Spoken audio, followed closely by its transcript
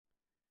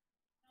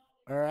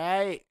All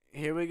right,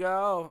 here we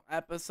go.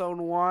 Episode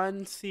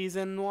 1,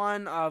 Season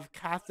 1 of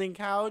Casting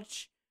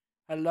Couch.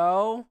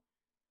 Hello.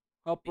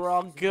 Hope we're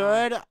all Season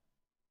 1. good.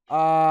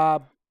 Uh,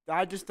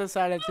 I just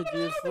decided to do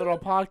this little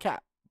podcast.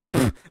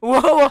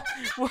 Whoa!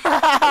 What?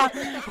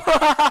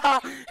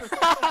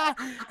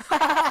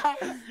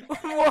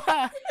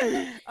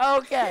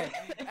 Okay.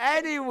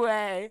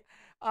 Anyway,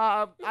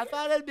 I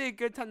thought it'd be a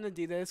good time to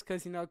do this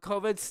because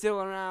COVID's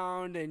still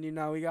around, and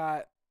we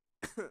got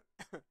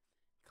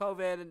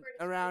COVID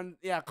around.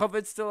 Yeah,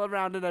 COVID's still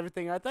around and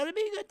everything. I thought it'd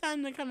be a good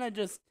time to kind of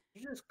just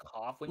You just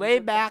cough when lay you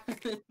said back.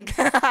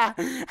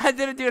 that? I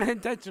didn't do it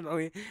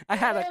intentionally. I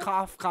had a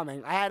cough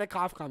coming.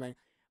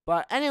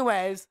 But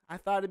anyways, I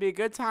thought it'd be a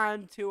good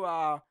time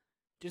to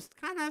just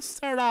kind of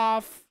start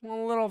off a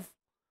little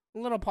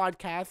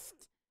podcast.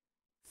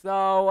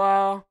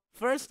 So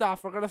first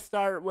off, we're gonna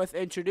start with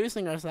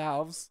introducing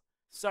ourselves,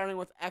 starting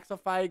with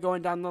Xiphy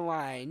going down the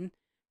line.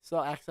 So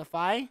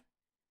Xiphy,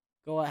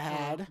 go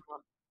ahead.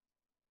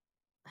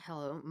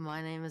 Hello,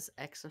 my name is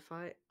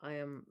Xiphy. I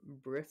am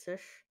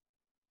British,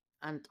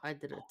 and I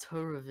did a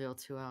toe reveal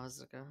 2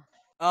 hours ago.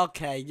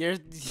 Okay, you're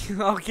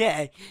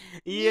okay.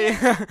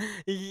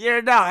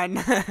 You're done.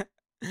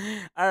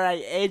 All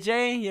right,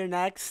 AJ, you're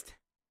next.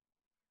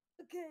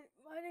 Okay,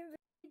 my name is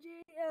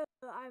AJ.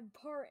 I'm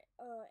part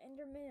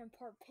Enderman and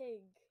part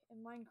pig in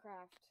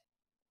Minecraft.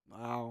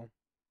 Wow,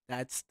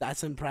 that's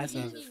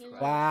impressive. Jesus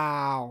Christ.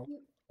 Wow,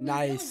 We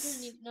nice.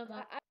 didn't even know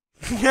that.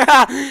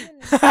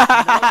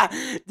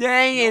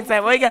 Dang it!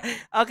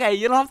 Okay,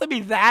 you don't have to be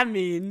that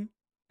mean.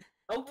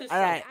 Note to All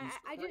right. self,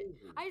 I he's just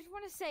crazy. I just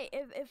want to say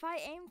if I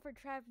aim for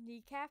Trav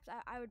kneecaps,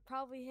 I would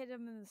probably hit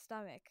him in the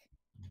stomach.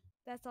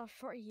 That's how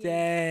short he is.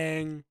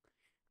 Dang.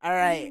 All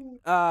right.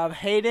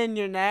 Hayden,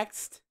 you're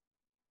next.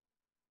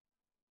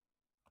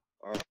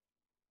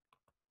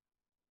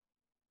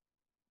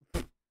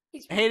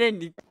 He's,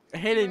 Hayden,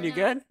 you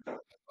good?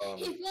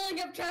 he's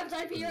filling up Trav's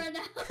IP right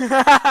now.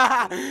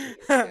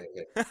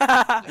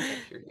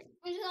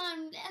 He's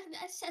on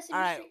Sesame All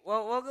right. Street.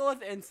 Well, we'll go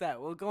with Inset.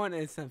 We'll go on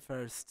Inset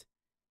first.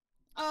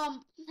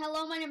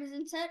 Hello, my name is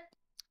Inset.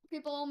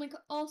 People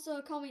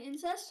also call me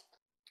Incest.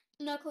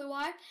 No clue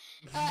why.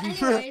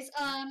 Anyways,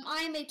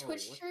 I am a Twitch what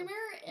the- streamer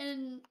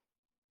and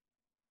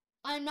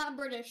I'm not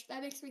British.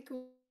 That makes me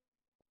cool.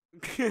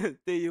 Dude,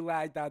 you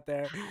lagged out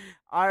there.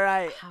 All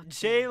right, How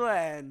dare you.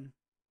 Jalen.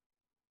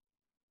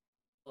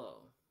 Hello,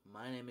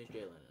 my name is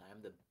Jalen. and I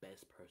am the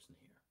best person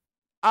here.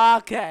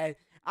 Okay.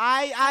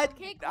 I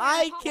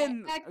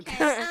can.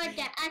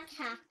 Okay.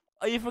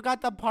 Oh, you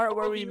forgot the part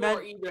where All of we you meant.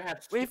 are either have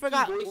we squeaky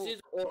forgot-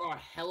 voices or are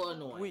hella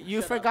annoying.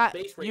 You Shut up, forgot.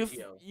 base You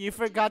ratio. you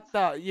forgot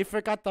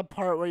the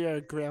part where you're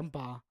a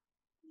grandpa.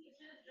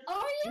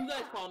 Oh You yeah.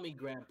 guys call me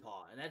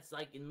grandpa, and that's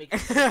like it makes.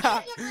 He's a grandpa.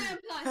 He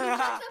catches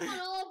up on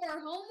all of our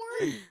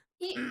homework.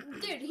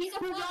 Dude, he's a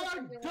You father all are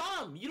figure.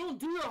 dumb. You don't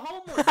do your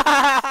homework.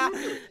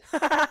 You're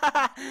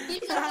stupid.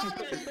 He's a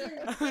father figure.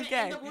 You're gonna Okay.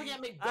 end up working at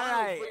All McDonald's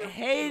right, for your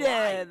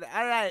Hayden.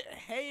 All right,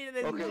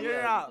 Hayden, Okay, you're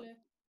yeah. up.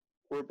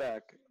 We're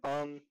back.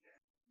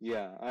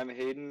 Yeah, I'm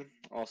Hayden,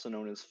 also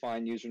known as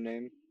Fine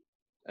username,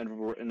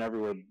 and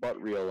everywhere but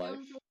real life.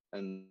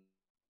 And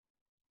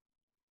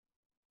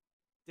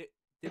Did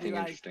anything he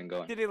lag? interesting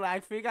going. Did he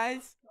lag for you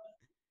guys?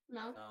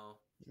 No. No.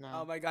 No.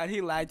 Oh my god,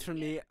 he lied for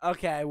me.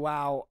 Okay,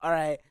 wow. All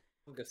right.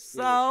 I'm gonna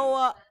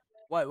So,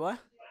 what?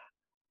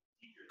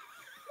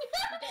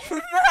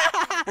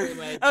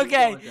 Anyway, keep Okay,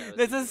 going, Travis,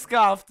 this keep is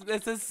scuffed.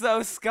 This is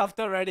so scuffed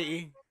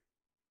already.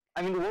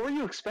 I mean, what were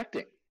you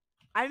expecting?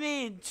 I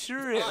mean,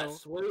 true.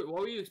 Us. What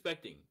were you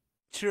expecting?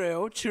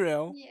 True.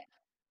 Yeah.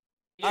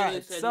 He Alright,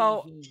 literally said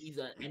so- he's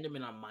an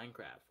Enderman on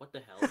Minecraft. What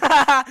the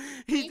hell?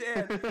 He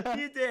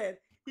did.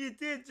 He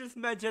did just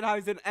mention how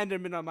he's an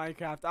Enderman on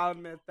Minecraft. I'll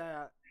admit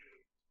that.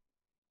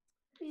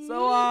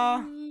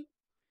 So,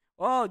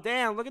 oh,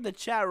 damn, look at the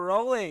chat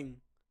rolling.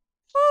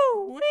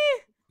 Woo wee.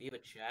 You have a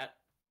chat.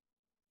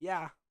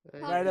 Yeah,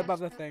 Hey, right yeah. above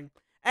the thing.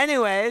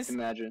 Anyways,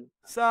 Imagine.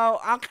 so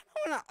I'm kind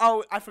of gonna.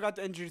 Oh, I forgot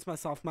to introduce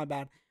myself. My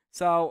bad.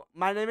 So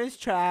my name is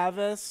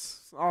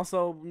Travis,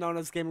 also known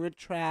as Gaming with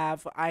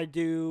Trav. I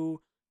do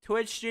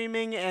Twitch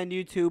streaming and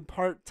YouTube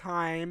part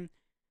time.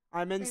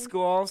 I'm in Same.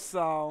 school,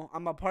 so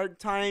I'm a part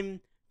time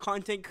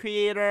content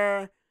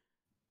creator,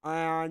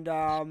 and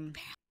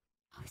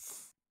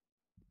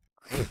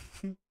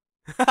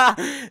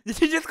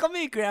Did you just call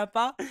me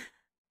grandpa?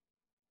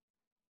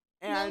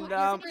 And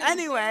No, it's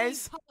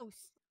anyways,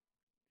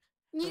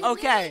 You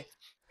okay.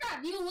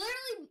 Trav, you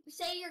literally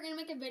say you're gonna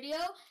make a video,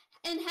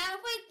 and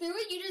halfway through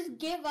it, you just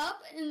give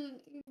up, and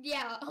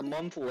yeah. A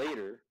month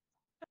later.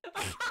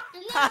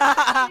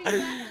 And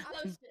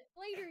then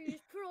Later, you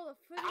just put all the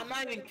footage. I'm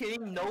not even together.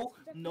 kidding. No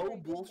That's what I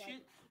did,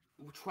 bullshit.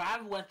 When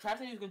Trav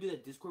said he was gonna do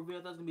that Discord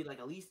video, that was gonna be like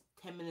at least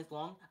 10 minutes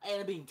long. I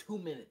ended up being 2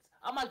 minutes.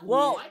 I'm like,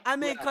 Well, what? I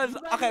mean, Yeah, 'cause-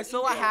 you guys okay, are so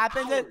in what there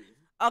happens is- hours.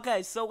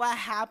 Okay, so what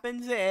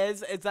happens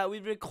is that we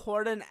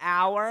record an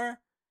hour,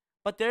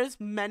 but there's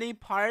many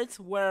parts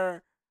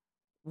where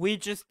we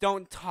just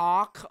don't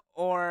talk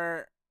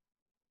or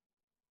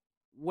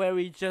where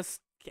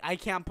I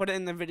can't put it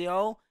in the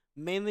video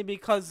mainly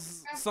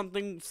because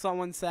something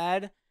someone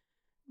said.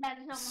 That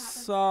is not what happened.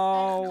 So That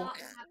is not what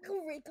happened.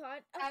 Go recon.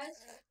 Travis,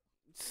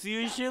 it's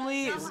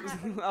usually That's not what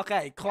happened.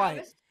 okay. Quiet,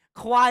 Travis,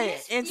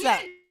 quiet. you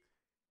Inset.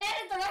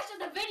 edit the rest of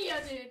the video,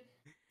 dude.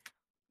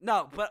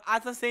 No, but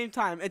at the same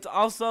time, it's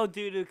also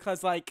due to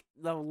because like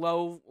the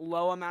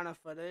low amount of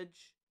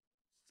footage.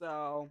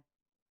 So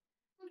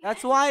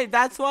that's why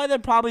they're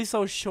probably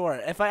so short.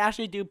 If I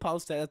actually do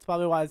post it, that's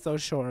probably why it's so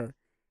short.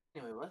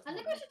 Anyway, let's I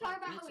think we should talk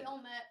about how we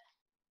all met.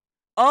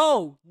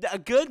 Oh,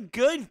 good.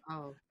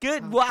 Oh.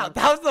 Wow, that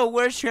was the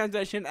worst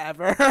transition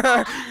ever.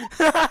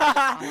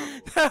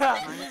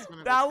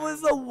 That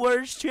was the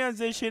worst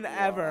transition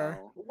ever.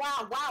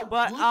 Wow.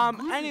 But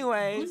good,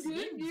 anyways,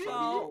 good,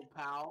 so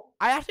pal.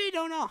 I actually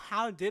don't know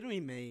how did we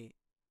meet.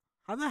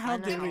 How the hell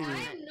did we I meet?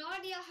 have no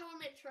idea how I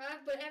met Trav,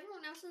 but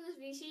everyone else in this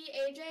VC,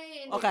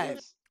 AJ, and Okay. It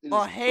is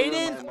Well, clear in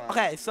Hayden. my mind.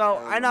 Okay, so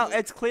I know remember.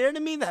 it's clear to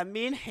me that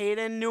me and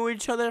Hayden knew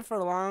each other for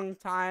a long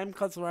time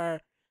because we're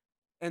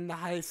in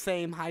the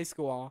same high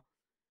school.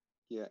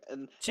 Yeah,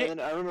 and Ja- then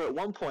I remember at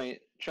one point,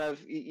 Trav,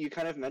 you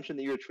kind of mentioned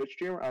that you're a Twitch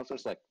streamer. I was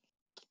just like,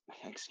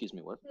 excuse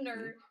me, what?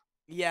 nerd.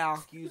 Yeah.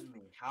 Excuse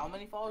me. How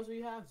many followers do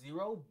you have?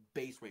 0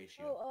 base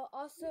ratio. Oh,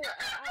 also,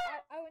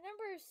 I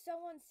remember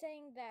someone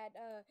saying that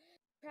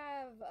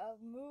Trav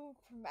moved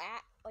from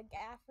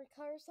Africa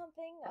or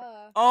something.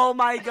 Oh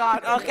my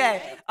God.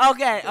 Okay.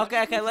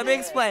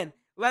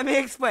 Let me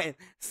explain.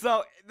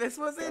 So this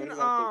was Only in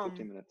about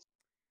 15 minutes.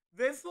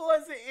 this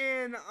was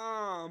in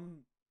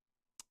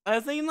I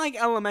was in like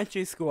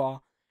elementary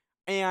school,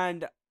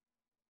 and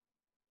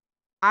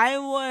I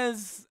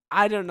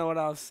don't know what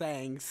I was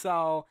saying.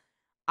 So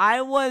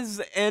I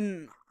was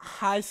in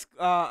high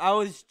school. I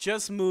was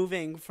just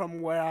moving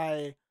from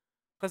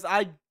cause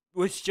I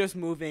was just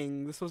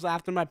moving. This was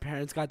after my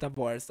parents got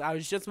divorced. I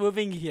was just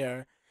moving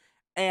here,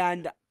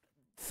 and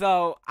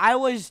so I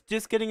was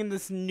just getting in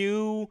this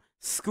new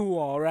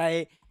school,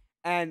 right?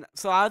 And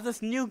so I was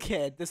this new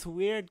kid, this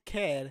weird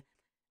kid,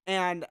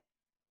 and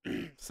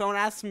someone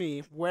asked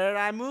me where did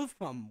I move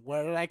from,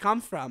 where did I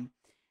come from,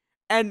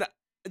 and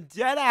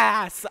dead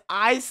ass,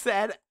 I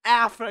said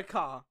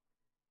Africa.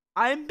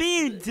 I'm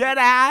being dead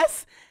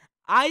ass.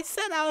 I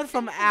said I was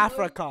from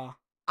Africa.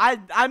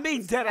 I'm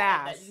being dead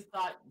ass. That you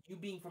thought you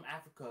being from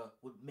Africa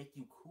would make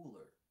you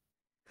cooler.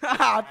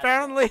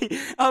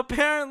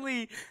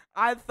 apparently,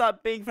 I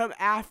thought being from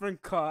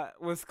Africa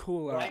was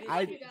cooler. Right, I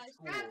I told you guys,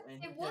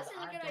 Trav, it wasn't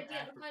a good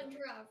idea to find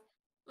Trav.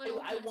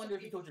 I wonder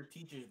if you told your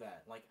teachers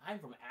that. Like, I'm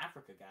from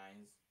Africa,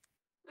 guys.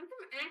 I'm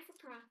from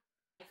Africa.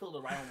 I killed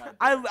a rhino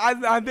on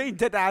my I'm being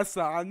dead ass.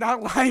 So I'm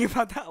not lying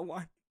about that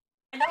one.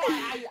 No,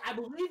 I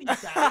believe you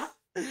guys.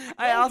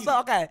 I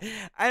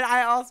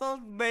also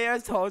may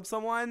have told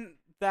someone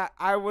that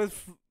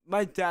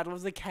my dad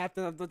was the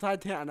captain of the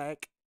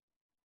Titanic.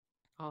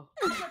 Oh.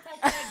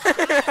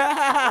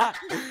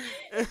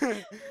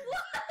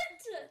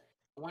 What?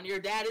 When your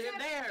dad isn't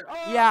there.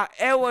 Oh! Yeah,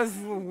 it was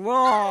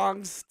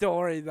long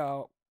story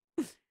though.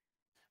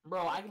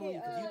 Bro, I can believe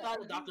because you thought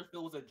that you- Dr.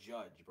 Phil was a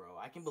judge, bro.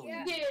 I can believe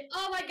Dude, it.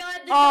 oh my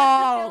god, the Oh,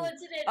 Dr. Phil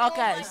incident. Oh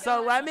Okay, my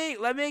so God.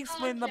 let me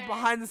explain the Okay.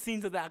 behind the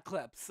scenes of that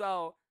clip.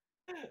 So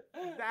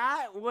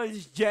that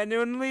was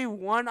genuinely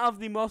one of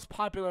the most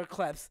popular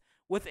clips.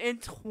 Within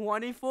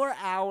 24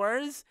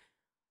 hours,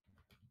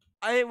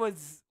 it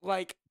was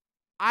like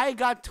I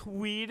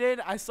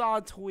saw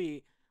a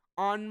tweet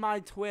on my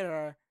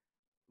Twitter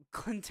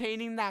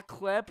containing that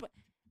clip,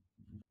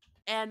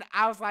 and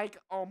I was like,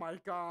 "Oh my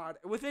god."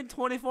 Within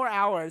 24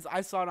 hours,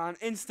 I saw it on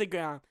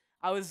Instagram.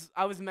 I was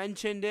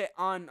mentioned it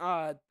on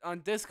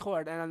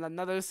Discord and on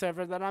another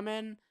server that I'm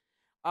in.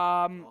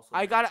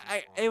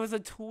 It was a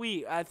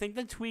tweet. I think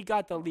the tweet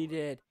got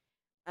deleted,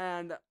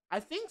 and I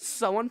think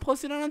someone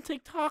posted it on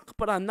TikTok,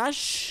 but I'm not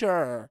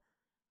sure.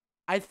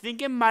 I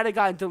think it might have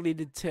gotten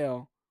deleted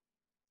too.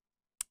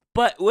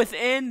 But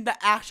within the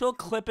actual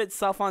clip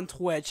itself on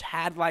Twitch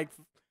had like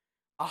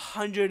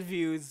 100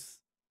 views.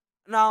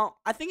 No,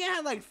 I think it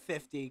had like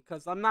 50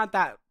 because I'm not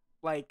that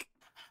like.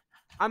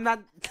 I'm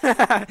not.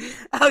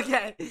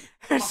 Okay,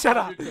 shut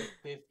up.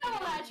 Come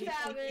on,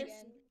 Travis.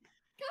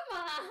 Come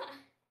on.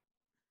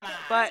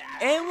 But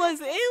it was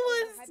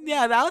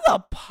yeah, that was a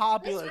Let's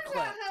popular talk clip.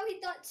 about how he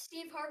thought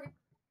Steve Harvey.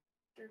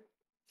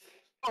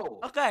 Oh,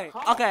 Okay.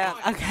 come Okay. on.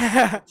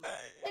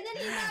 And then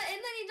he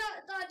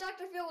thought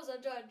Dr. Phil was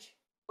a judge.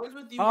 What's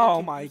with you Oh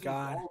and my confusing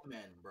God. bald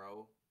men,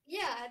 bro?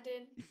 Yeah, I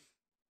did.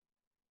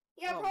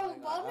 You got a Oh problem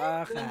with my bald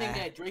God. men? I think Okay.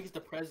 that Drake is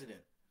the president.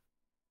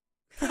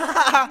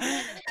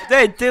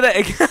 They did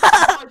it.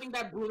 I think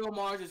that Bruno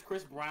Mars is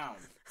Chris Brown.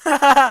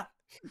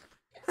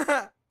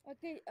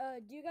 Okay,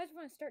 do you guys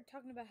want to start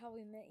talking about how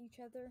we met each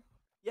other?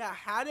 Yeah,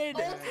 how did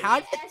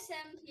Ultimate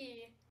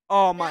SMP.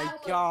 Oh my That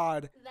was-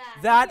 god. That.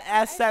 That Okay,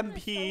 I just wanna start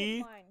with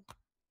SMP. mine.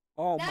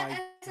 Oh That my.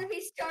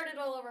 SMP started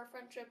all of our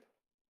friendship.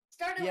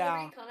 Started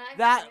Yeah, with the recon,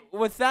 That actually.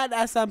 with that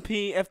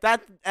SMP, if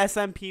that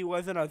SMP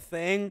wasn't a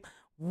thing,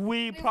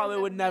 we probably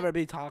would never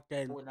be I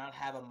talking. would not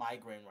have a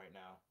migraine right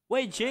now.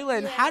 Wait,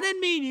 Jalen, Yeah. how did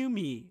me and you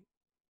meet?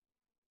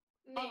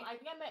 Me. I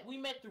think I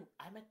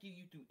met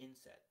you through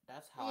Inset.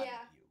 That's how I Yeah. met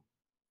you.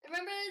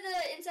 Remember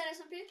the Inside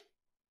SMP?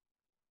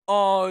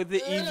 Oh, the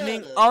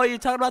evening. Oh, you're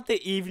talking about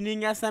the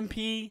evening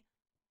SMP?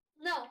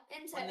 No, One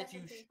Inside that you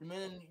SMP.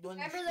 remember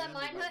Remember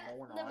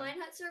the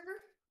Minehut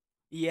server?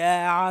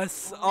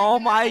 Yes. Oh, Oh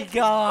my yes.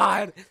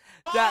 god.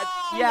 That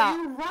Oh, yeah.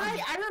 you're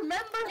right. I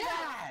remember Yeah.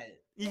 that.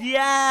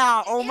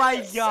 Yeah. Oh It my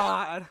was so-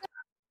 god.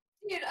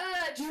 Dude,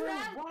 You're Trav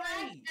right.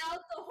 blacked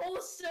out the whole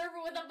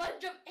server with a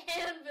bunch of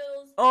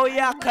anvils. Oh I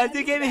yeah, cause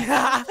you remember gave me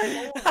that.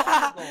 That was so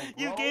long ago,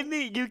 you bro. gave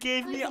me I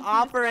completely forgot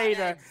operator.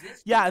 that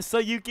existed. Yeah, so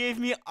you gave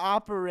me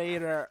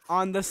operator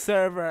on the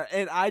server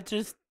and I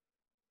just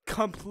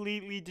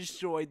completely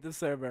destroyed the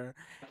server.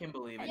 I can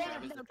believe it. Yeah,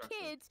 Travis no, the Truckster.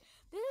 kids,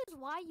 this is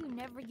why you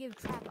never give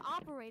Trav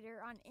operator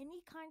on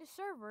any kind of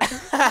server.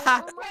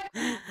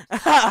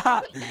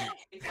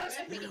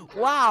 Discord or Minecraft.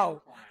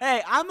 Wow.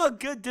 Hey, I'm a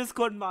good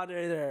Discord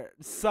moderator,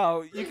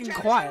 so you can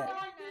Travis, quiet. We're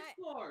on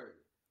Discord.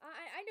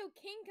 I know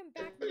King can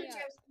back me up,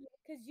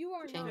 because you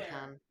are King not.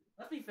 can.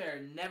 Let's be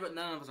fair. None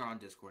of us are on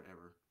Discord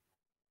ever.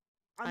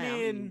 I am.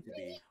 mean, Need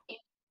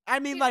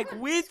to be. like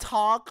we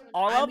talk,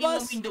 all I of mean,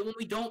 us, when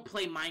we don't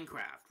play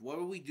Minecraft, what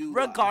do we do?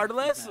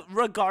 regardless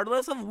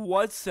of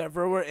what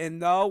server we're in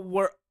though,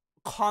 we're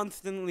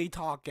constantly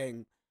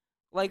talking.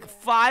 Like Yeah.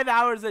 5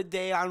 hours a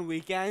day on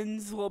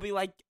weekends, we'll be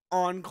like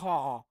on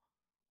call.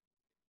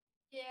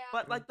 Yeah.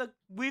 But like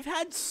we've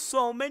had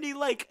so many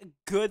like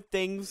good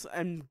things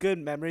and good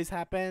memories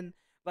happen.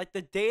 Like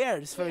the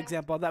dares, for Yeah.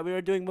 example, that we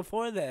were doing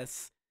before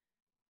this.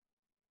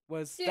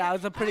 Dude, That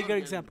was a pretty I- good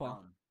example.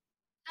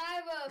 I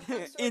have a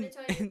fun story to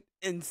tell you.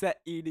 Inset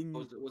eating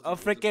What's a the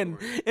freaking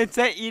story?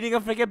 Inset eating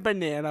a freaking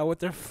banana with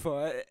their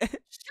foot.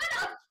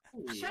 Shut up!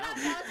 Ooh, Shut up!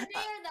 yum.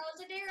 That was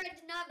a dare. I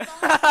did not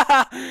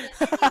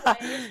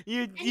volunteer.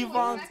 you Anyways,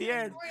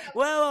 volunteered. back to the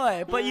story I Wait, was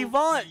wait, but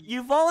telling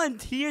you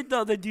volunteered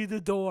though to do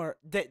the door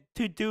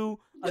to do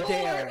a Door!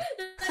 dare.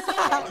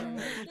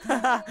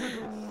 The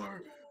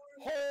door!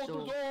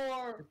 Hold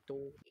the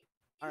door.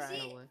 You Alright.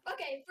 see, No way.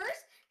 okay,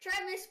 first,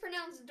 Trav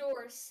mispronounced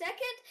door. Second,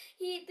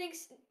 he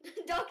thinks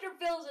Dr.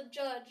 Phil's a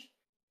judge.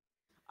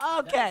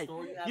 Okay,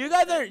 story you have you to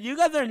guys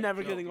say? are Hey,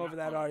 never Joe, getting you're over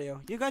not that, funny. are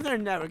you? You guys are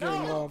never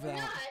getting No, over we're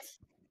that. not.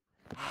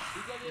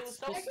 Because it was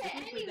so Okay, stupid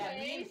that me and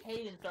anyways.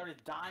 Hayden started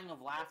dying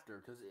of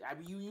laughter because I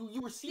mean,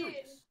 you were Dude,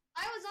 serious.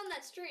 I was on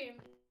that stream.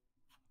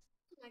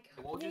 Oh my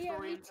god. What was your Yeah,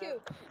 story? me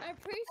Inset? too. I'm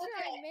pretty sure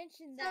I Okay,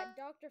 mentioned so that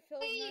Dr.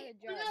 Phil's not a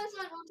When I judge. was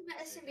on Ultimate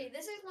SMB,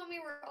 this is when we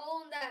were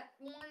all in that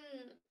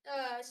one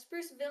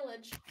Spruce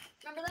Village.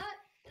 Remember that?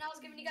 And I was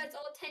giving you guys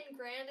all 10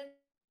 grand. And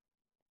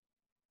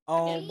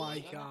Oh Me? my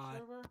Was that god.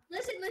 server?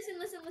 listen.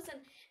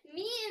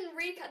 Me and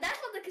Rika. That's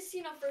when the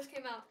casino first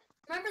came out.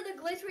 Remember the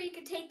glitch where you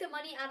could take the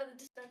money out of the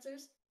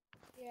dispensers?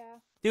 Yeah.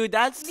 Dude,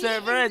 that Me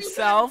server and Rika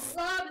itself.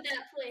 robbed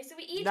that place. So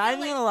we each Not got,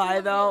 even like, gonna lie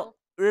 4 though. mil.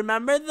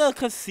 Remember the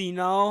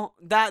casino?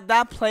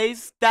 That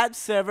place, that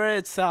server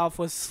itself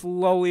was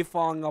slowly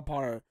falling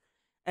apart.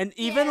 And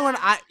even when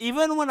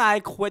I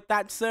quit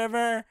that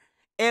server,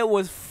 it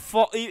was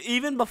full.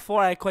 Even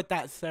before I quit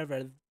that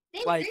server,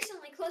 They like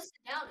recently closed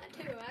it down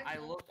too. I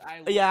Actually. looked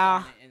Yeah.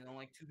 on it and only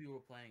like 2 people were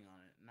playing on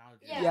it. Now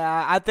it's just-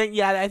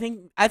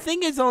 I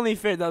think it's only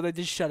fair though to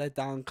just shut it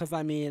down. Cause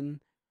I mean,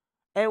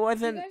 it Do you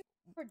wasn't. guys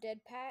remember Dead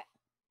Pat?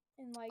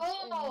 And like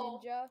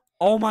Oh. Ninja?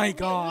 Oh my Wait,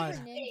 god.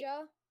 Remember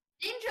Ninja?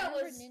 Ninja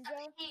Remember was Ninja?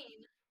 a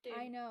pain, dude.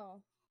 I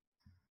know.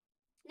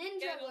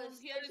 Ninja was.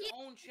 He had his he-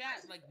 own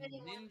chat, like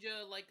anyone.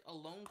 Ninja, like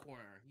alone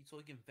corner, so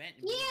he can vent.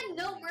 and He be had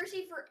no alone.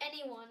 mercy for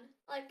anyone.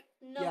 Like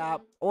no Yeah.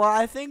 one. Well,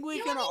 I think we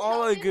You can know what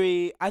all he's helping?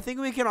 agree. I think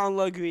we can all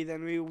agree.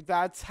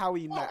 That's how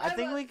we Oh, met. I I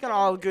think wrote we can down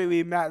all the- agree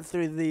we met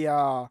through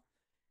the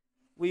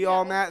We Yeah, all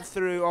Ultimate met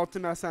through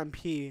Ultimate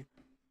SMP.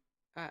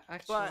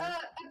 Actually,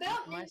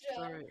 About my Ninja.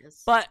 story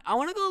is. But I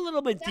want to go a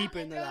little bit That deeper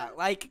into Ninja? that.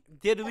 Like,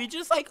 did we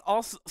just like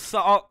also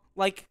saw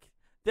like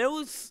there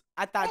was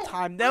at that Oh,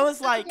 time there was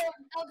like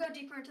I'll go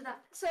deeper into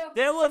that. So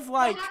there was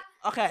like hap-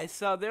 okay,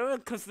 so there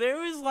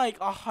was like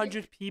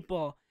 100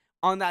 people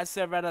on that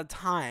server at a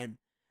time.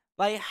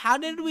 Like, how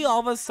did we all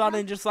of a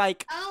sudden just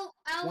like I'll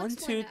 1,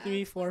 explain 2, that.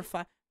 3, 4,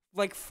 5,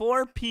 like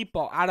 4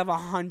 people out of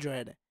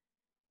 100?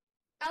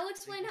 I'll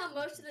explain how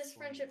most of this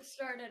friendship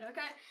started,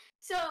 okay?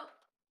 So,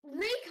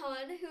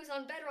 Recon, who's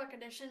on Bedrock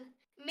Edition,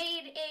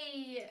 made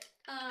a,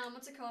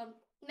 what's it called?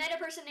 Met a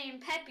person named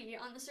Peppy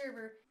on the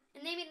server,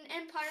 and they made an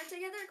empire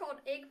together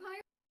called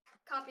Eggpire,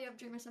 copy of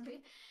Dream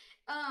SMP.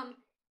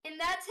 And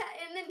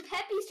then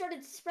Peppy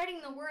started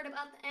spreading the word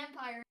about the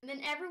empire, and then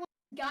everyone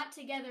got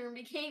together and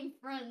became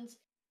friends.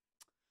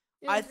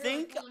 It I was really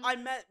think fun. I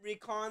met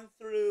Recon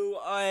through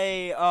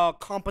a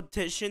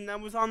competition that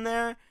was on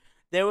there.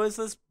 There was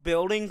this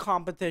building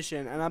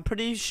competition, and I'm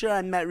pretty sure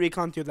I met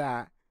Recon through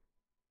that.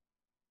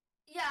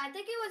 Yeah, I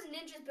think it was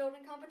Ninja's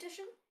building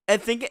competition. I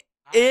think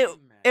I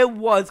met- it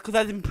was because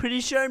I'm pretty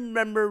sure I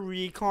remember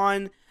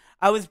Recon.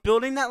 I was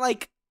building that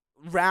like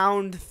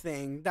round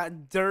thing,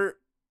 that dirt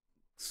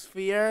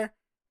sphere.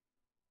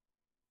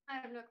 I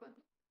have no clue.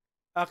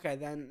 Okay,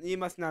 then you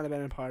must not have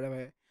been a part of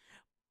it.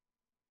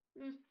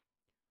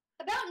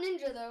 About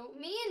Ninja though,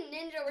 me and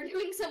Ninja were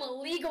doing some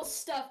illegal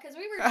stuff because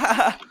we were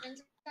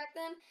friends back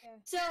then. Yeah.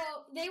 So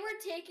they were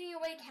taking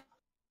away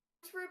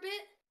cactus for a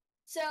bit.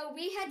 So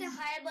we had to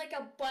hide like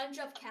a bunch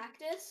of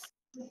cactus,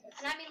 and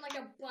I mean like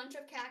a bunch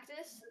of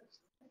cactus,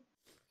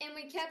 and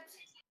we kept.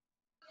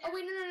 Oh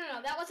wait,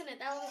 no, that wasn't it.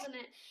 That wasn't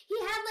it. He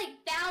had like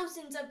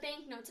thousands of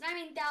banknotes, and I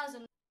mean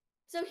thousands.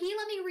 So he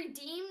let me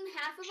redeem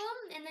half of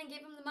them and then give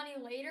him the money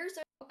later,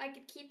 so I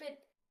could keep it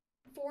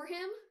for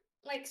him.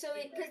 Like so,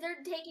 because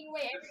they're taking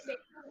away every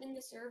banknote in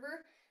the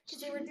server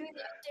because they were doing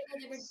the update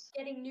where they were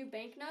getting new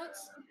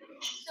banknotes.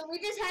 So we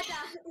just had to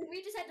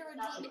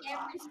redeem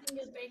every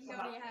single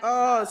banknote he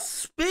had.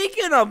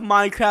 Speaking of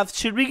Minecraft,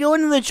 should we go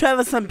into the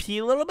Travis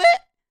MP a little bit?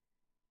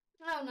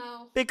 Oh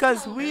no.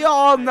 Because No. we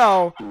all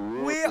know,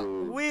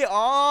 we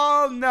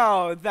all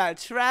know that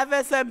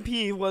Travis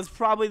MP was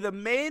probably the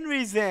main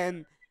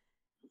reason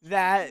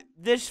that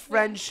this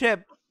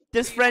friendship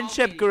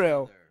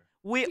grew.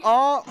 We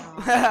all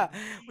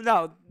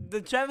no, the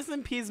Travis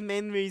MP's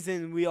main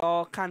reason we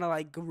all kind of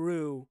like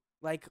grew,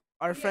 like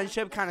our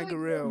friendship kind of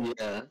grew.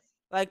 Yeah.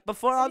 Like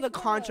before all the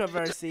just wanna-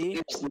 controversy,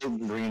 It's like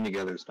bringing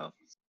together stuff.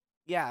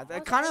 yeah,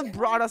 that Also, kind I of just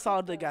brought wanna us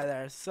all take a-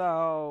 together.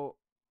 So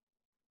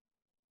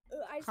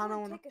I just Kinda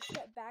want to wanna- take a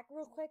step back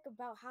real quick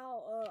about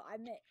how I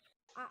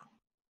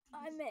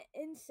met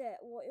Inset.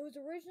 Well, it was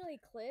originally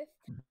Cliff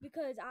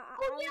because I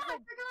Oh was yeah, I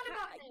like forgot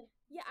about him.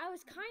 yeah, I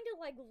was kind of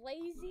like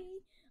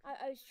lazy.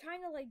 I was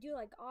trying to like do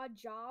like odd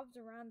jobs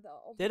around the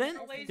didn't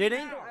Ultimate SMP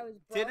didn't because I was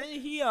broke.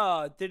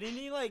 didn't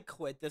he like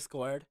quit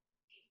Discord?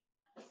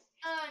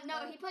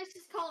 No, he plays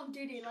his Call of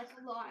Duty like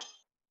a lot.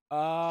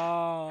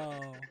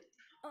 Oh.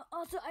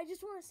 Also, I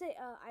just want to say,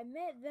 I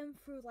met them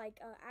through like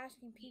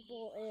asking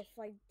people if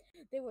like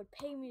they would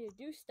pay me to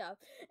do stuff,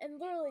 and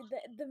literally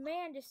the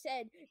man just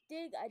said,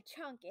 "Dig a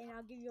chunk, and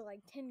I'll give you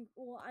like 10."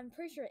 Well, I'm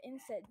pretty sure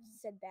Inset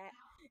said that,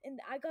 and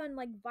I got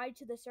like invited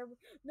to the server.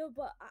 No,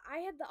 but I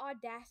had the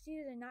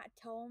audacity to not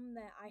tell him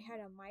that I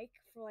had a mic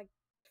for like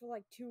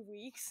 2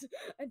 weeks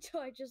until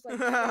I just like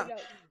straight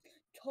up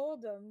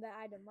told them that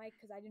I had a mic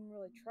because I didn't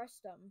really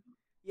trust them.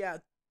 Yeah,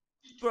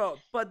 bro,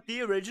 but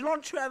the original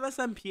Travis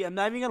MP, I'm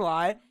not even gonna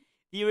lie,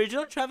 the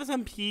original Travis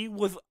MP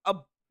was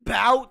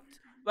about,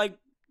 like,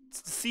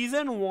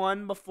 season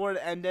 1 before it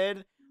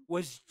ended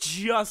was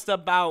just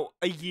about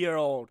a year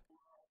old.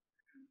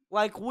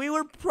 Like, we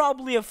were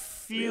probably a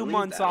few Really?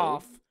 months That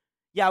old? off.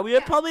 Yeah, we were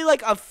Yeah. probably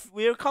like I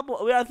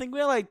think we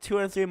were like 2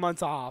 or 3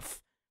 months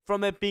off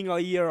from it being a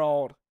year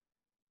old.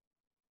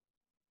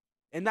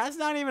 And that's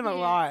not even a Yeah.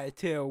 lie,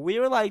 too. We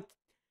were like,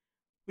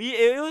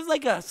 it was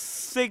like a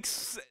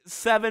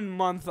 6-7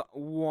 month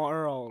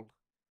world.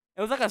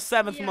 It was like a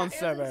 7th month it was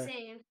server.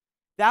 insane.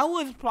 That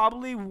was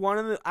probably one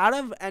of the, out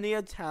of any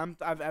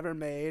attempt I've ever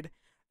made,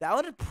 that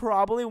was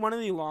probably one of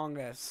the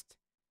longest.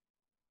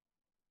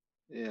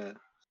 Yeah.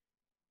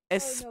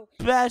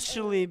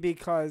 Especially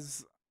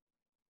because,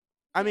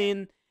 I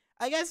mean,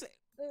 I guess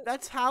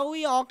that's how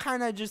we all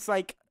kind of just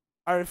like,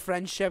 our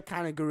friendship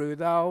kind of grew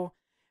though.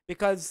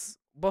 Because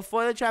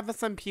before the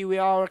Travis MP, we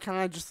all were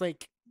kind of just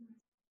like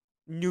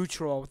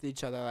neutral with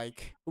each other.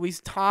 Like, we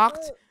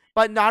talked,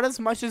 but not as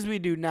much as we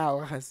do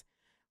now. Cause,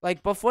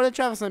 like, before the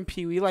Travis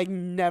MP, we like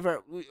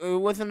never, it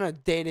wasn't a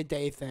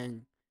day-to-day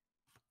thing.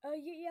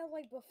 Yeah,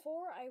 like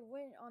before I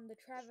went on the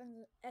Travis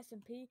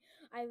SMP,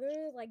 I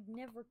literally like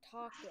never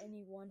talked to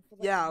anyone for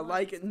like Yeah, months.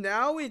 like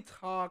now we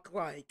talk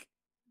like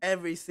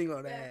every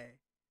single day.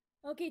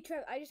 Okay,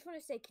 Trev, I just want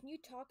to say, can you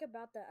talk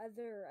about the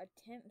other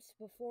attempts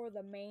before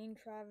the main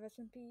Travis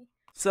SMP?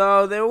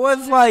 So there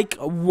was like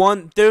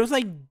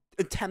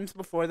attempts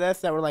before this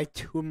that were like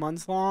 2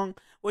 months long,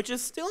 which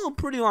is still a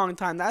pretty long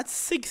time. That's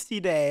 60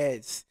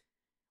 days,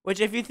 which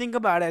if you think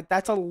about it,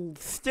 that's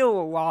still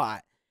a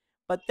lot.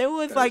 But there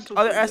was That is like still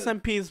other pretty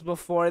good. SMPs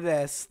before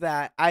this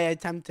that I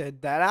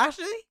attempted that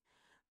actually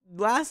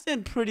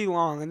lasted pretty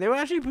long, and they were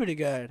actually pretty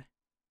good.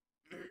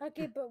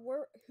 Okay, but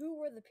who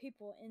were the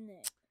people in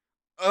it?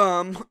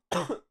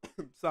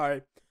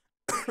 Sorry.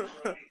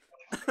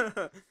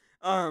 I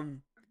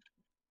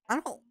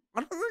don't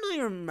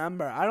really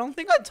remember. I don't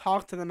think I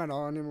talk to them at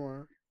all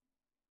anymore.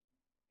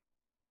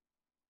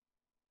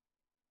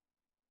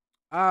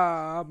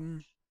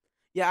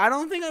 Yeah, I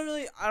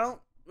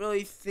don't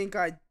really think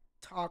I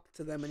talk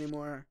to them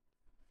anymore.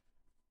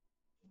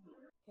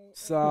 Okay,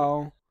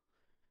 So,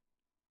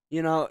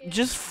 Yeah.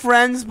 just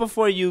friends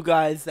before you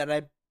guys that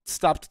I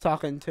stopped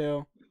talking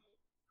to.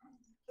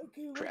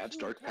 okay, what Trav's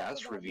should we dark talk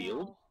past about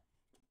revealed? now?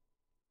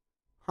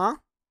 Huh?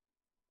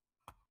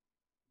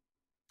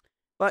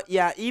 But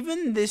yeah,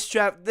 even this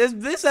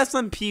this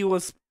SMP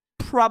was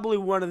probably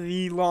one of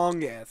the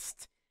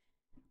longest.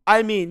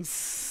 I mean,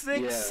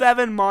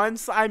 6-7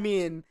 months. I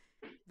mean,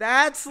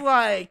 that's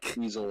like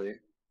Easily.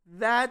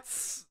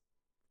 that's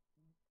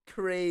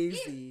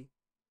crazy.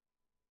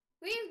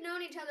 We've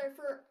known each other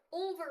for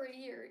over a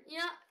year. You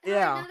know how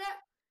Yeah. I know that?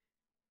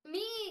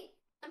 Me,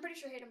 I'm pretty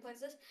sure Hayden plays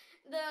this.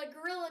 The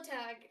Gorilla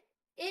Tag.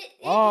 It hit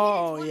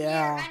Oh, its 1 year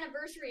yeah.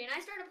 anniversary, and I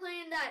started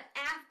playing that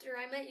after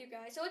I met you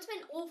guys. So it's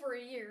been over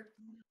a year.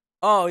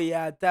 Oh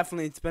yeah,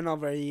 definitely. It's been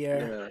over a year.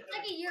 Yeah. It's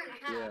like a year and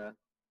a half.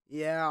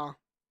 Yeah. Yeah,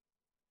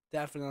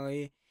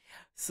 definitely.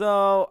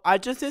 So I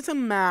just did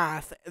some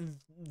math.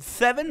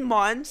 7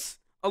 months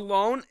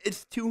alone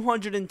is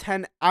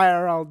 210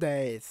 IRL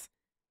days.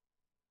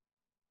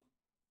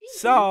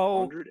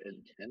 So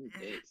 210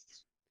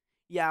 days.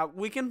 yeah,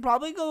 we can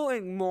probably go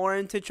more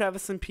into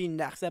Travis and P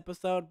next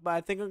episode, but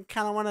I think I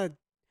kind of want to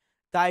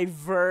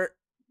divert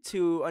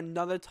to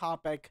another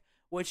topic,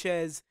 which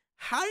is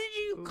how did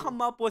you Ooh.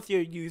 come up with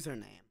your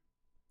username?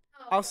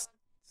 Oh, I'll God.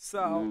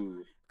 so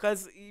Ooh.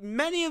 because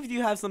many of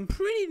you have some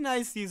pretty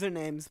nice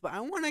usernames, but I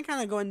want to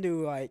kind of go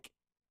into like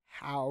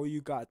how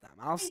you got them.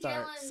 I'll I think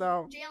start. Jalen,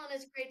 So Jalen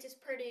is great. Is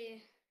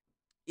pretty.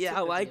 yeah, It's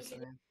a good like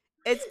username.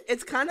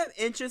 it's kind of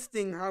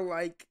interesting how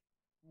like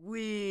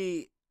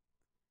we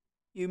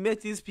you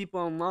meet these people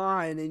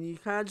online and you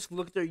kind of just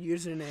look at their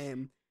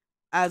username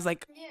as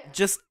like Yeah.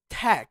 just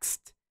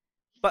text,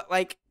 but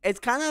like it's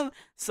kind of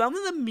some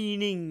of the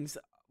meanings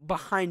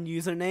behind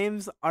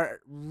usernames are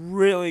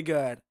really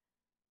good.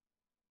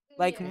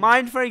 Like Yeah.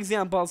 mine, for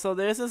example. So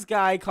there's this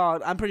guy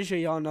called. I'm pretty sure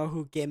y'all know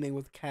who Gaming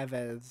with Kev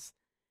is.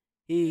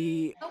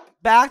 He Nope.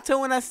 back to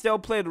when I still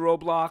played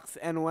Roblox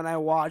and when I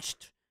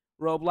watched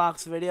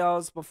Roblox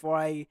videos before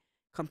I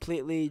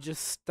completely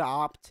just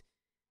stopped.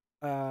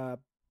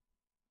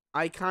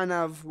 I kind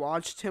of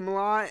watched him a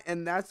lot,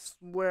 and that's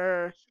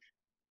where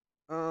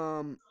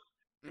um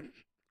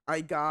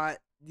I got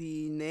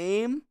the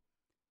name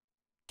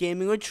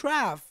Gaming with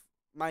Trav.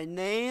 My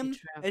name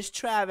Trav. is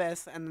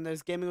Travis, and then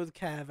there's Gaming with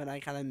Kev, and I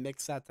kind of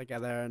mix that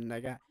together, and I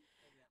got.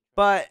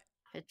 But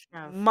Hey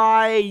Trav,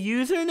 my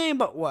username,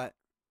 but what?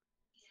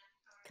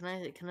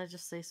 can I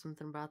just say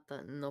something about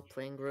that not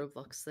playing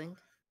Roblox thing?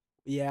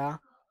 Yeah,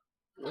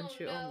 Weren't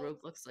you on no.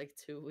 Roblox like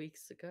 2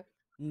 weeks ago?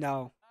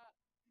 no,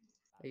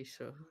 Are you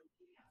sure?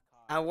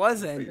 I I'm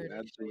wasn't. you pretty sure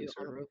absolutely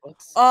you're on certain?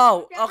 Roblox.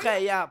 Oh, Yeah,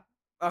 okay, yeah,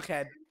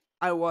 okay,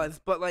 I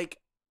was, but like,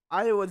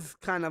 I was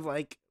kind of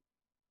like,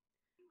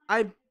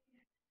 I.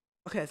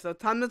 Okay, so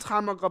time to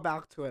time I'll go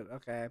back to it.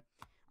 Okay,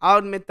 I'll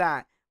admit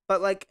that,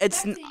 but like,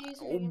 it's Back to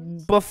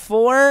usernames.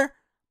 before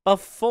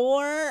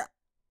before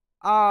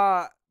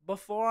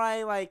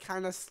I like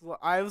kind of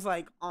I was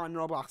like on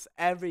Roblox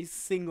every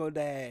single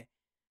day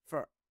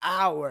for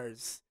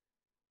hours.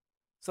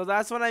 So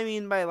that's what I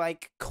mean by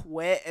like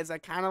quit is I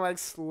kind of like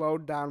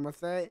slowed down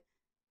with it.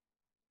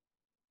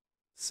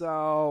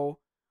 So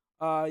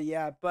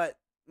yeah, but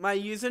my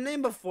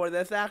username before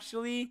this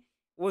actually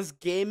was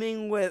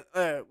gamer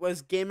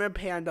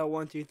panda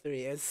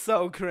 123. It's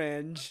so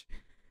cringe.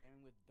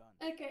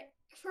 Okay.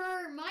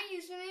 For my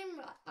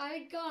username,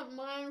 I got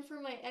mine for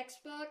my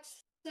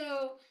Xbox.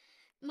 So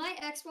my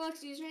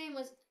Xbox username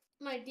was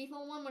my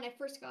default one when I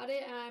first got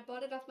it, and I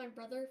bought it off my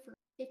brother for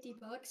 $50.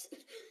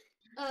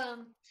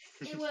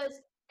 It was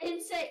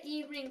Inset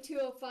Evening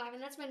 205,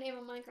 and that's my name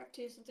on Minecraft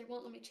too, since they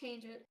won't let me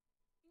change it.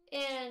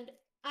 And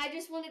I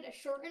just wanted to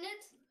shorten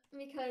it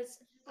because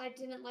I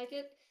didn't like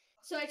it,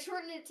 so I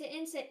shortened it to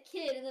Inset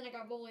Kid, and then I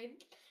got bullied.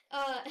 So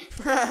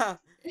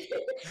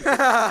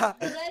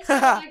that's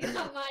how I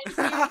got my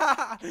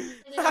name.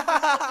 And then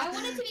I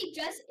want it to be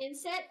just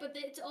Inset, but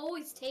it's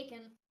always taken.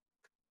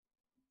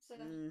 So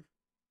Mm.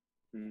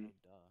 Hmm.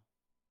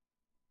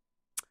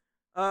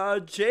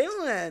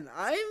 Jalen,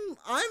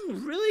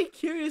 I'm really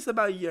curious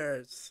about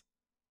yours.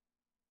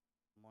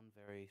 Someone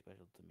very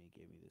special to me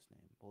gave me this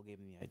name. Well, gave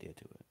me the idea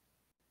to it.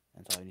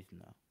 That's all I need to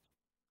know.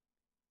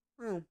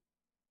 Oh,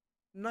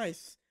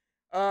 nice.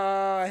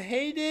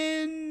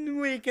 Hayden,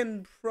 we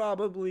can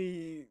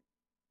probably.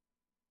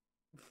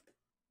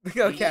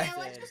 Okay. yeah,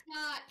 let's just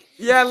not.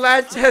 Yeah,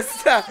 let's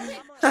just.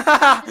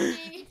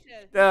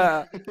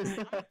 Uh,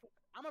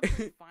 I'm a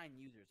pretty fine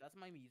user. So that's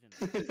my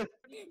username.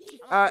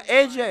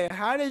 AJ,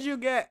 how did you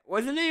get?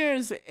 Wasn't it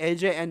yours,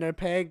 AJ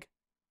Enderpeg?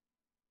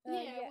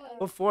 Yeah, it was.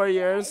 Before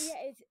yours?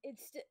 Yeah,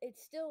 it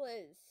still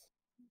is.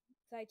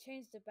 So I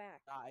changed it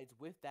back. It's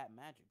with that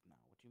magic now.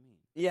 What you mean?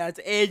 Yeah, it's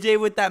AJ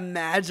with that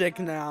magic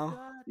now.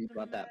 You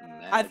got that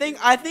I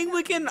think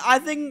we can.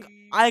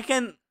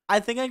 I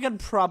can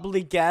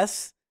probably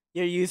guess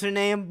your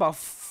username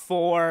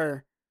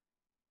before,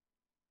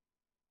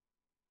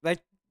 like,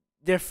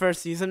 your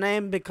first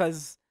username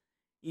because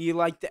you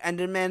like the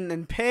Enderman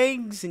and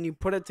pigs and you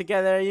put it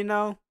together. You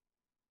know.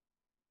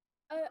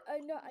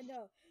 No, I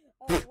know.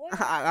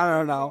 I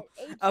don't know.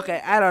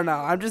 Okay, I don't know.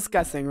 I'm just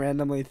guessing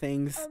randomly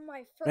things.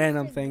 My first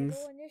Random and things.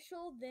 middle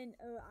initial, then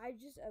I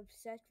just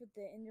obsessed with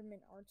the Enderman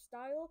art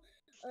style.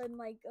 And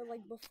like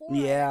before I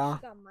Yeah.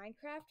 actually got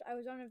Minecraft, I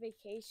was on a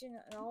vacation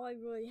and all I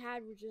really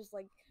had was just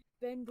like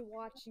binge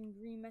watching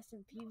Green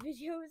SMP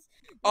videos.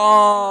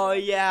 Oh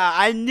yeah,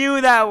 I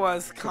knew that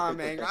was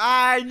coming.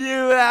 I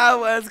knew that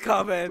was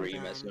coming.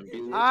 Dream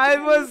SMP. I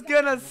was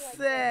gonna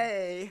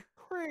say.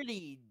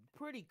 Pretty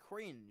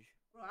cringe.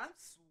 Bro, I'm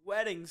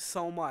sweating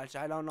so much.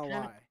 I don't know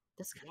Yeah. why.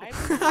 This Why guy.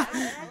 are you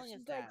telling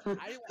us that?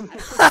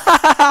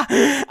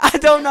 I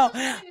don't know.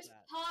 It was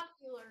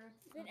popular.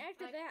 Then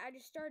after that, I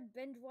just started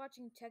binge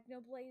watching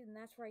Technoblade, and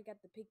that's where I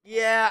got the pig.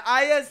 Yeah,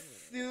 I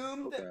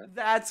assumed Okay.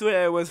 that's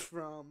where it was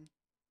from.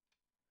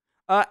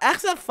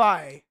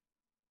 Xiphy.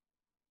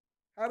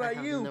 How I about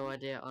have you? no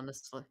idea,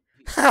 honestly.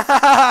 He's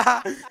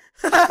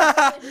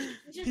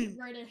just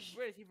British.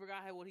 British. He forgot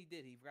what he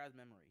did. He forgot his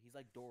memory. He's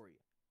like Dory.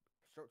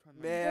 Short-term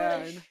memory.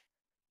 Man. British.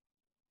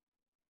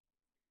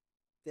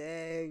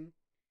 Dang.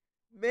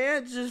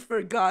 Man just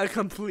forgot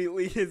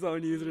completely his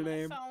own That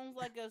username. sounds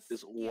like a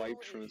Just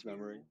wiped skill from his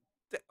memory.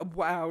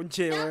 Wow, Sounds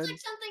Jalen. like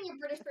something a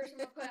British person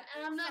would put,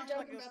 and I'm not Sounds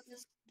like joking a about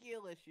this.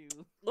 skill issue.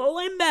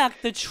 Going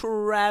back to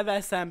Trav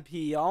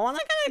SMP, I want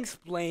to kind of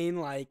explain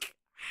like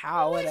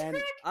how it Voice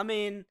ended. crack. I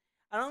mean,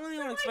 I don't really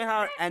want to Voice explain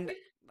how it crack. ended.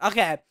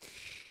 Okay,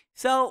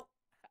 so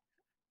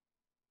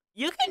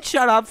you can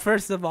shut up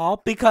first of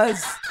all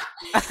because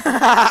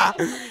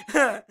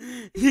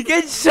you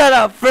can shut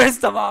up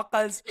first of all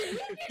because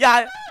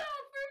yeah. First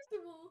of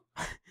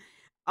all.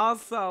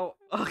 Also,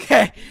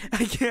 okay,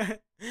 I can't.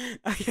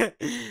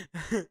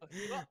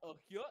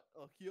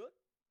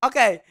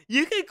 Okay,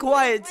 you can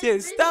quiet too.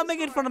 Stop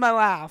making fun of my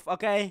laugh,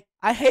 okay?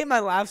 I hate my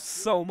laugh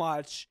so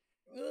much.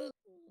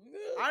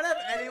 Out of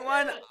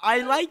anyone,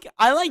 I like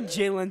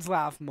Jalen's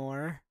laugh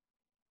more.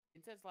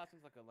 Inset's laugh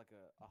is like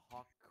a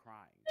hawk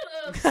crying.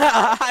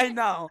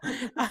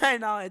 I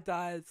know it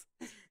does.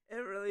 It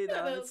really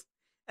does.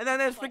 And then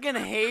there's freaking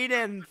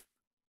Hayden.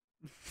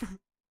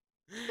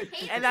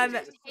 And then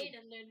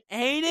Hayden, dude.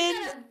 Hayden,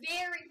 He's got a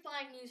very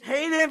fine user.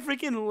 Hayden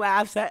freaking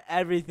laughs at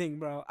everything,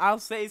 bro. I'll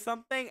say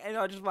something and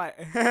I'll just like.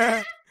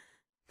 AJ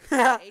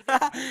might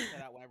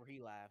that out whenever he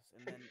laughs,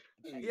 and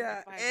then Yeah,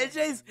 if I had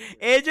to-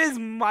 AJ's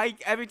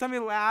mic. Every time he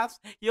laughs,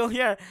 you'll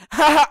hear.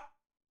 It'd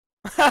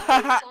be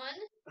fun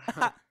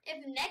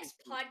if next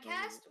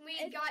podcast we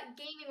It's got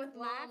gaming with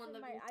laugh mom on the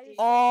and my group eyes stage.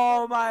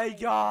 Oh my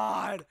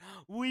god,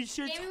 we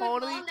should Gaming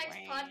totally. with mom next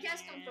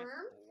podcast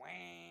confirmed.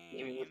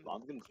 Gaming with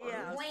mom confirmed.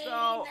 Yeah. Wayne.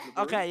 So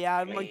okay,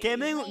 yeah, Wayne.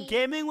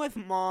 gaming with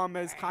mom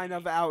is kind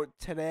of out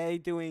today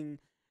doing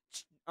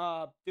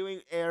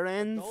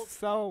errands. Adult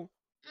So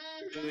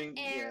Doing-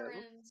 yeah.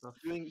 Errands.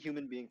 Doing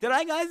human being. did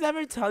I guys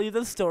ever tell you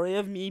the story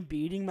of me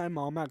beating my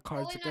mom at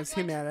Cards Only not Against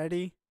once.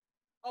 Humanity?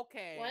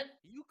 Okay. What?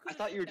 You I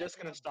thought you were just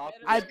gonna stop.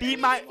 I with beat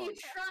the my- If mom. you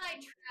tried,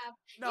 Trav.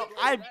 No, You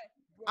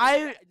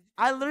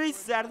I literally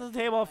sat at the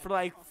table for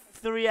like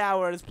 3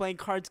 hours playing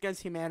Cards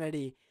Against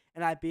Humanity,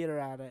 and I beat her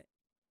at it.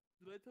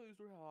 Did I tell you a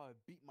story how I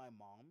beat my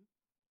mom?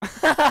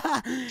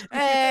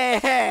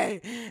 hey,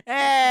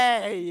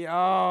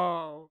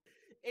 yo.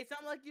 It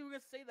sounded like you were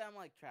gonna say that. I'm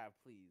like, Trav,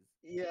 please.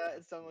 Yeah,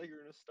 it sounded like you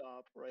were gonna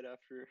stop right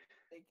after.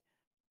 Like,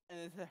 and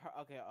it's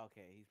okay.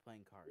 He's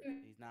playing cards.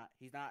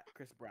 He's not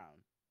Chris Brown.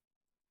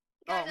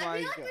 Guys, Oh I my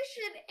feel like god. we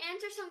should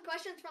answer some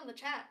questions from the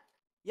chat.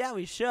 Yeah,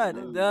 we should.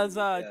 Ooh, Does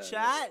yeah.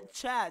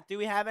 chat, do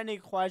we have any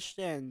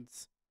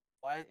questions?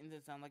 Why didn't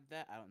it sound like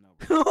that? I don't know.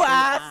 Bro. Who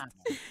asked?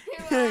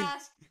 Who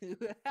asked?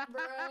 Bruh.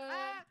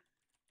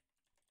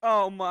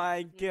 Oh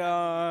my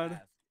god.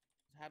 What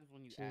happens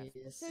when you ask?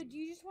 Jeez. So do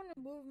you just want to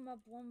move them up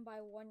one by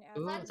one?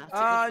 Ooh, after that's the-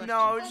 a good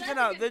No, question.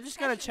 they're just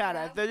gonna That's a chat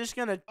good it. They're just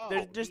gonna they're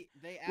Oh, just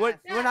they we're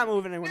asked. not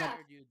moving anyone Yeah. up.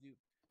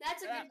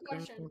 That's a Yeah. good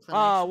question.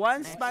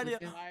 One Exclamation spider.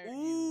 point.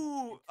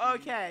 Ooh,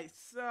 okay.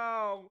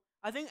 So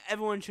I think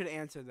everyone should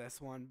answer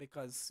this one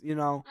because I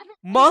don't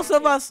most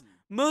think of us,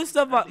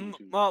 Nothing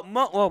to-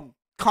 well,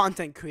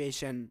 content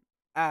creation.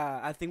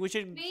 I think we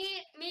should.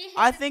 Me,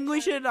 I think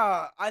we should.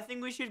 I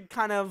think we should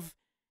kind of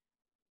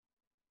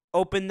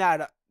open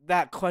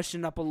that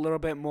question up a little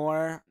bit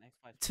more. Next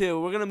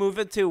question. We're gonna move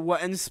it to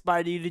what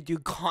inspired you to do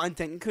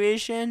content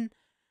creation.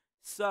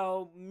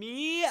 So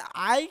me,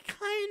 I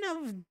kind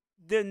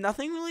of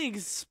nothing really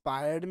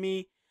inspired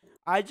me.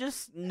 I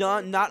just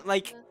not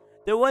like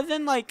there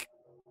wasn't like.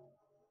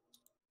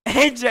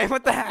 Hey Jay,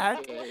 what the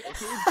heck?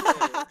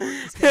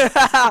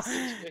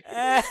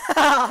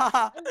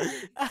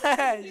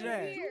 Hey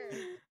Jay.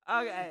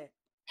 Okay.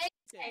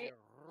 Hey,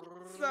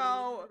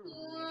 So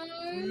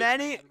You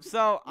gotta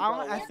I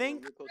walk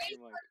think real close to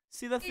your mic.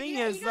 see the thing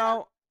Yeah, is you gotta-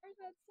 though.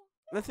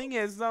 The thing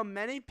is, though,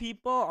 many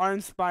people are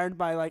inspired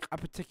by like a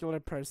particular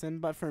person,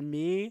 but for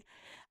me,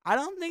 I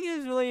don't think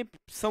it's really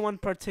someone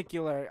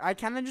particular. I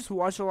kind of just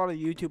watch a lot of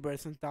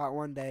YouTubers and thought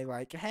one day,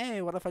 like,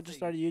 hey, what if I just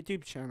start a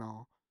YouTube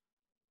channel?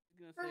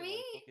 Gonna For say,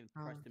 me- like, fucking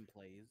Preston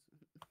plays.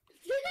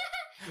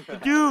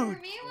 Dude,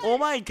 For me, oh what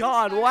my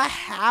God, what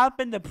inspired me-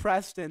 happened to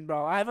Preston,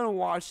 bro? I haven't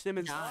watched him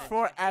in Died.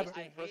 forever.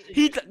 I hated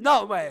He him.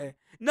 no way,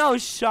 no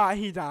shot,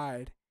 he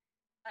died.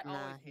 I Nah,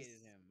 always he's-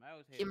 hated him. I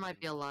always He hated might him.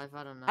 be alive,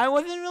 I don't know. I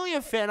wasn't really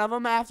a fan of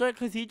him after it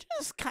because he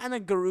just kind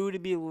of grew to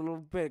be a little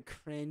bit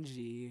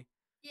cringy.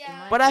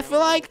 Yeah. But I feel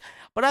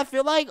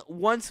like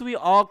once we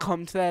all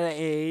come to that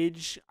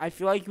age, I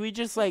feel like we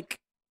just like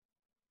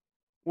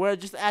we're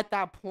just at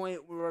that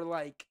point where we're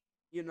like,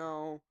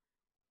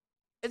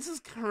 it's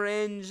just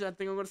cringe. I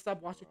think I'm gonna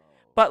stop watching. Bro.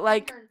 But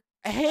like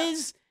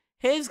Turn.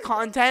 his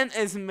content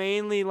is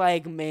mainly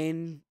like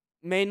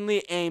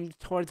mainly aimed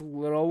towards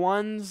little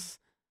ones,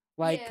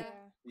 like Yeah.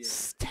 Yeah.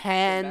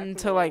 10 Back when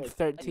to we were, like a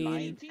 13.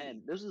 9,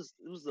 10. This was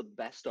the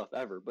best stuff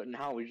ever. But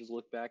now we just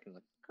look back and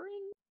like,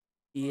 cringe.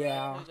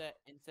 Yeah. Know that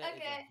Inset is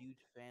Okay. a huge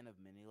fan of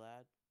Mini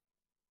Lad.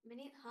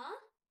 Mini, huh?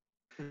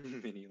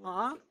 Mini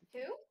Huh? Who?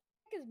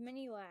 is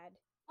mini lad.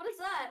 What is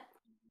that?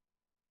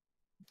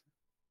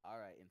 All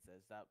right,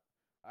 Inset, stop.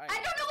 All right. I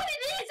don't know what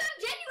it is. I'm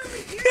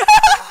genuinely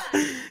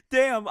curious.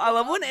 Damn, I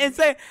love when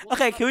Inset.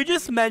 Okay, can we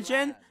just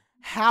mention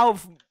how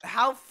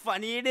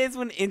funny it is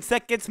when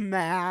Inset gets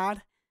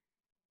mad?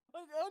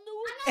 I'm not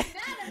mad.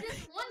 I'm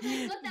just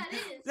wondering what that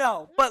is.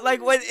 No, but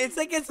like when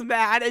Inset gets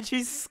mad and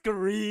she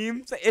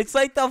screams, it's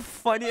like the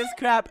funniest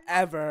crap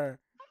ever.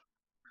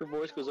 Her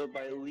voice goes up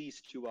by at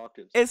least 2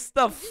 octaves. It's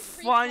the It's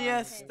just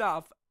funniest retarded.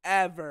 stuff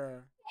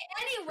ever.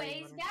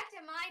 Anyways, back to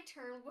my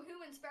turn.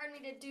 Who inspired me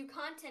to do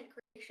content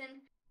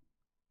creation?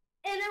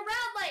 In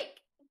around like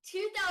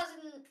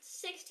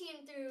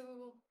 2016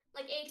 through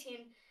like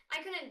 18, I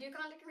couldn't do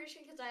content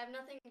creation because I have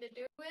nothing to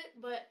do with it.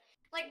 But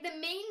like the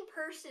main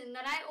person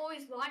that I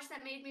always watched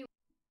that made me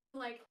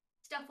like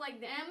stuff like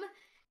them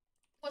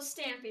was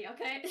Stampy.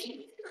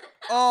 Okay.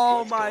 Oh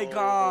Let's my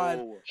god,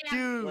 go.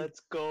 dude. Let's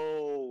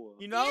go.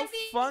 You know,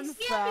 fun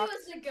Stampy fact.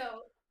 was the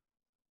goat.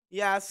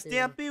 Yeah,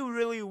 Stampy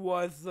really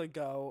was the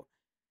GOAT.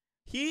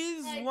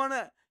 He's Like- one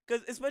of,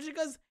 especially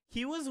because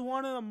he was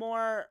one of the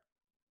more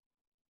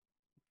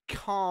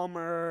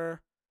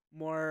calmer,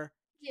 more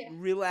Yeah.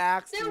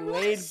 relaxed, There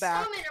laid was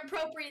back. some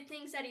inappropriate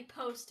things that he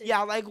posted.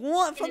 Yeah, like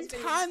one in from his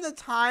videos. time to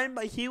time,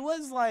 but he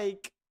was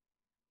like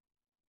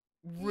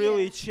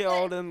really Yeah,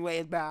 chilled and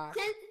laid back.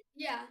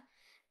 Yeah.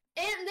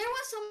 And there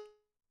was some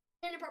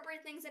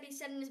inappropriate things that he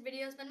said in his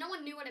videos, but no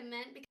one knew what it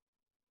meant because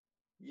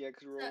Yeah,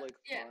 because we're all like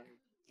yeah. 5.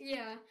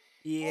 yeah.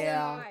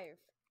 Yeah. 5.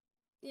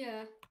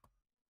 Yeah.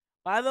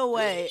 By the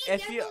way, He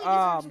if you definitely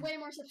deserves way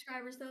more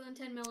subscribers though than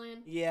 10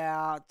 million.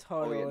 yeah,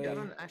 totally.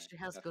 definitely. Jalen actually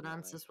has good Definitely.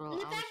 answers. Well,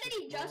 And the I was fact that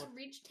he just bored.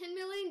 reached 10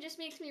 million just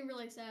makes me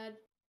really sad.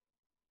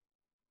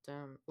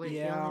 Damn. Wait, he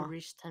Yeah. only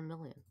reached 10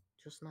 million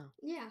just now.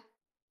 Yeah.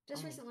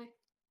 Just Oh. recently.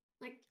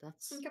 Like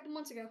That's. a couple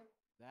months ago.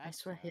 I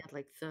swear he had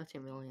like 30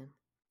 million.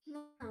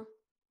 No.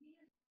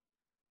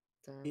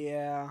 Damn.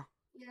 Yeah.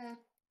 Yeah.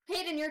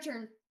 Hayden, your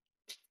turn.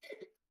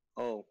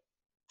 Oh.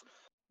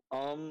 I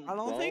don't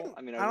well, think.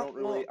 I mean, I don't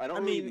really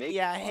mean, make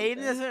yeah,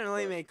 Hayden content, doesn't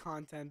really but- make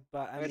content,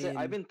 but I Like I said, mean,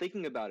 I've been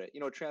thinking about it. You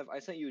know, Trav, I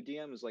sent you a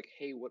DM. Was like,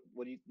 hey, what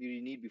do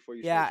you need before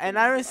you? Yeah, start and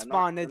streaming? I But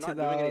responded I'm not to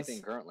doing those.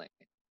 anything currently.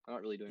 I'm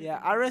not really doing. yeah,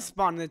 anything I right now.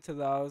 responded to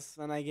those,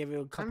 and I gave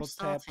you a couple I'm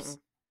starting. tips.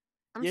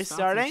 I'm You're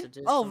starting starting? to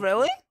do Oh, something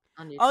really?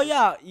 on Oh YouTube.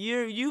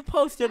 yeah, you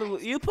posted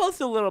Nice. you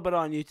posted a little bit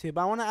on YouTube.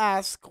 I want to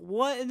ask,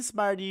 what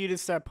inspired you to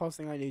start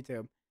posting on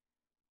YouTube?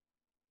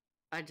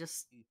 I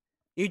just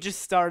You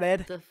just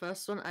started. the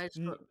first one I just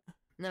N-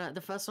 no,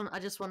 the first one I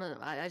just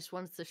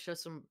wanted to show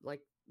some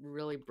like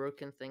really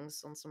broken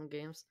things on some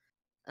games,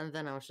 and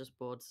then I was just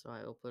bored, so I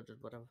uploaded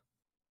whatever.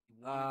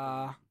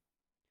 Uh, Can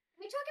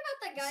we talk about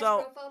that guy's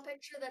So- profile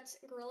picture that's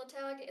Gorilla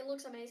Tag? It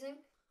looks amazing.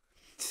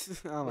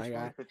 oh my Which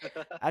god.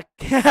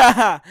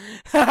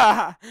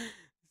 one?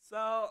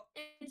 So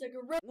It's a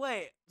gorilla.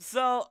 wait,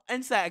 so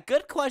Inset,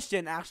 good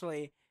question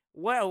actually.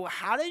 Well,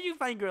 how did you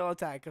find Gorilla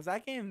Tag? Cause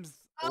that game's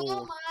Oh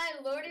old, my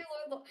lordy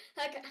lord.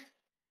 Okay.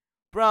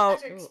 bro.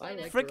 How's to explain I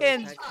it? like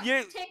Freaking TikTok.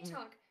 you're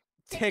TikTok.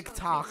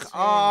 TikTok. Same.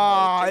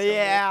 Oh Check out more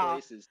yeah.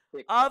 places,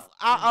 Of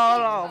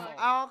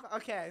TikTok.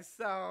 okay,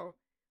 so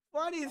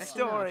funny Actually,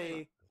 no,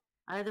 story.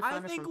 I had to I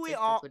find it think from we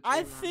TikTok all. with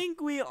I Jalen.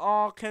 think we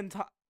all can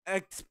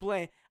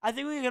explain. I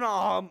think we can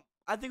all.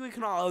 I think we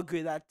can all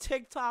agree that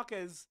TikTok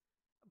is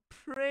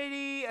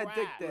pretty Trash.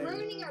 addictive.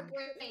 Ruining our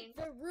brain.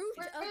 The root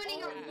We're of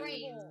ruining all our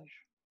brains. evil.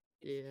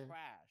 It's Yeah. trash.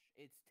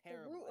 It's The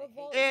terrible. root I of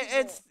all hate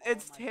evil.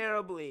 It's Oh my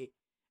terribly.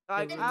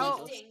 Like root how of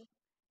all- Addicting.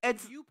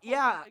 it's If you post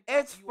yeah. on TikTok,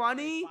 It's you are a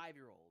funny.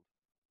 5-year-old.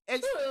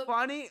 It's True.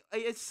 funny.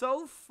 It's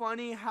so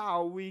funny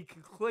how we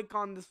can click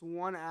on this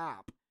one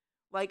app,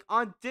 like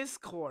on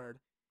Discord.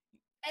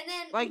 And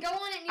then Like, go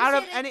on it and you out say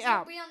of that any you'll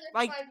app, be on there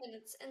like, for 5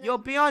 minutes. And then You'll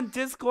be on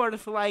Discord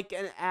for like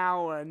an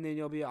hour and then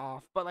you'll be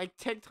off. But like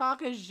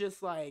TikTok is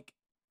just like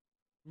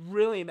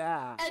really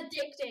bad.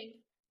 addicting.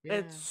 Yeah.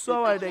 It's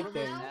so It's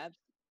addicting. not-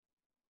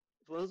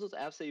 It's one of those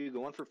apps that you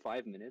go on for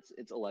 5 minutes.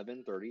 It's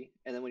 11:30,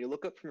 and then when you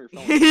look up from your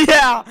phone,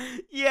 yeah,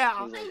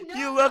 yeah. It's like, I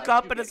You know. look How'd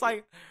up you and get it's here?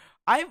 like,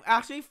 I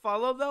actually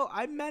follow though.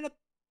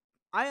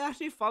 I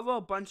actually follow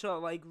a bunch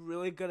of like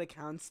really good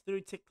accounts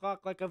through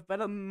TikTok. Like I've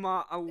met a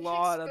We should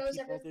lot of expose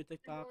people through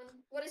TikTok.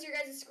 everyone. What is your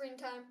guys' screen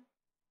time?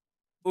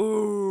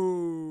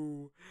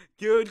 Ooh,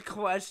 good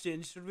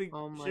question. Should we?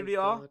 Oh my should we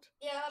all? god.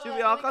 Yeah. how Should about-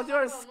 we all we go can through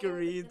our talk about more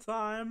screen business.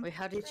 time? Wait,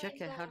 how do you Screen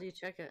check it? How time. do you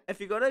check it?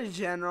 If you go to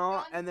general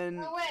On- and then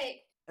Oh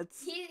wait,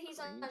 it's. he's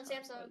on Screen time.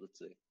 Samsung. Alright, let's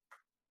see.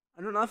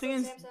 I don't know. I think on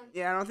it's. Samsung.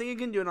 Yeah, I don't think you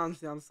can do it on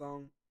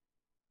Samsung.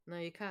 No,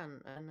 you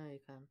can. I know you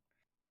can.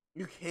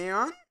 You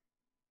can?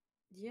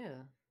 Yeah.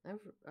 I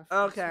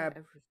swear Okay.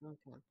 every phone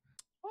can.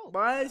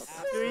 My okay.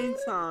 screen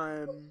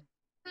time.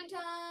 Screen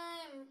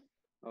time.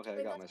 Okay, I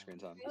Wait, got my that's- screen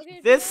time. Okay, to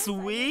be This honest, I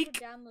never week?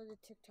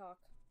 downloaded TikTok.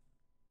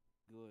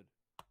 Good.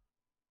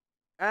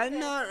 I'm Okay.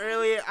 not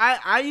really.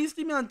 I used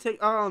to be on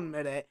TikTok. I'll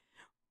admit it.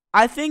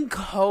 I think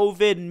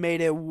COVID made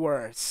it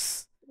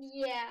worse,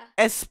 Yeah.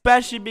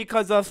 especially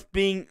because of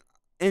being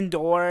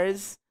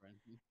indoors.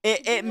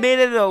 It made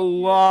it a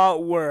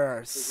lot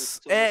worse.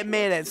 so much It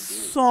made less it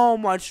to do. so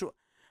much.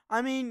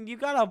 I mean, you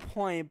got a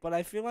point, but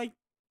I feel like,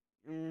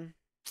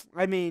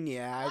 I mean,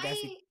 yeah, I guess.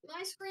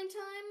 My screen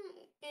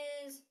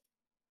time is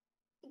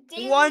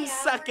daily 1 average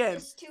second.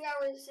 is 2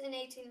 hours and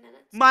 18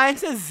 minutes. Mine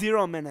says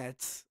 0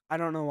 minutes. I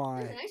don't know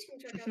There's an why. ice cream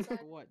truck outside.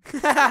 For what?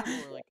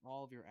 Instagram or like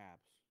all of your apps?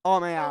 All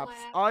my All my apps,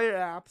 apps. all your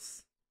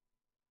apps.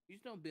 You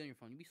just don't be on your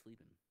phone. You be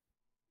sleeping.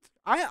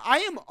 I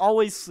am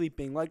always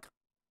sleeping. Like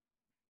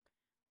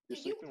You're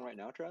sleeping right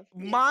now, Trav?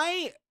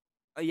 my,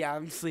 yeah,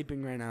 I'm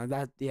sleeping right now.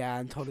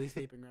 I'm totally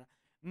sleeping right now.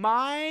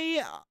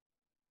 My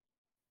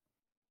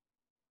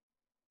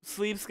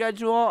sleep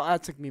schedule,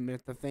 that took me a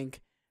minute to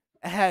think,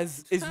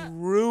 is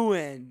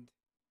ruined.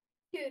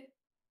 Dude,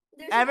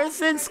 there's an Ever option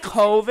since where I can set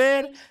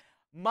COVID, screens-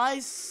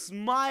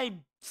 my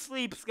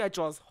sleep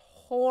schedule is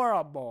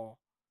horrible.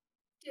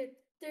 Dude,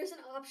 there's an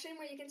option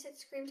where you can set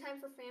screen time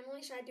for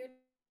family. Should I do it?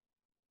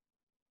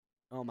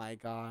 Oh my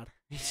god,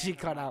 she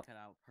cut out.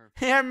 Perfect.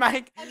 Here,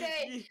 Mike.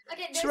 Okay,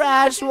 there's an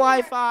Trash option where-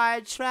 Wi-Fi,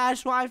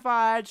 trash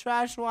Wi-Fi,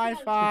 trash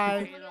Wi-Fi.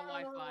 Potato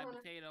Wi-Fi,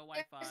 potato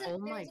Wi-Fi. Oh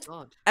my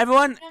god.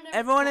 Everyone, No, no,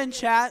 everyone no, in no.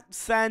 chat,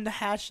 send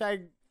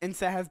hashtag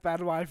Inset has bad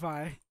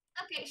Wi-Fi.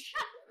 Okay,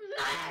 shut.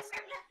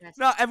 Yes,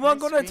 No, everyone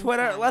my go to screen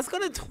Twitter. time- Let's go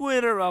to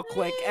Twitter real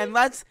quick, and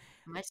let's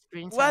My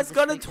screen time let's this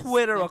go to week is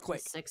Twitter real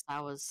quick. 6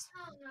 hours.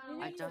 Oh,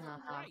 no. I don't know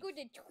how. Go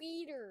to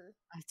Twitter.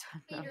 I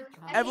don't know Twitter.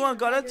 how. I Everyone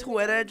go to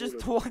Twitter. Twitter. Just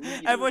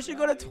everyone should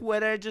go to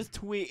Twitter. Just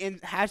tweet in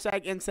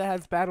hashtag Inset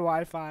has bad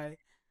Wi-Fi.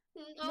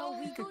 No,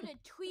 we go to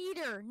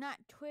Twitter, not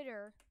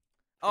Twitter.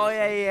 Oh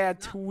yeah, yeah,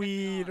 Not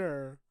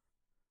Twitter.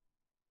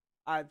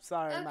 I'm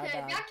sorry, my Okay,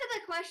 bad. back to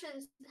the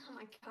questions. Oh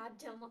my god,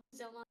 Dilma.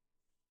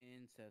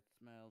 Inset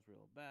smells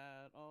real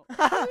bad. Oh.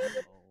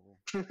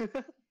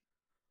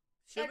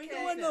 Should we go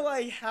Okay. into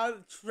like how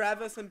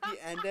Travis and Pete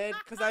ended?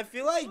 Because I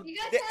feel like You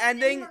guys the have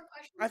any ending. more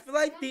questions I feel for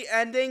like us? the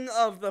ending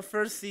of the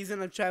first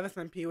season of Travis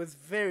and Pete was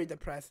very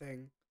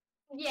depressing.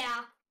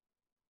 Yeah.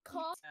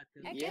 Call.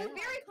 It Yeah. was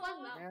very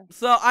fun though. Yeah.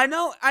 So I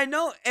know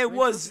it Wait,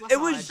 was talk about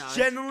how I died.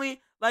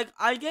 generally like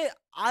I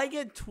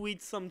get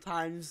tweets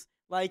sometimes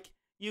like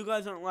you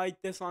guys aren't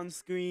like this on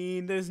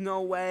screen. There's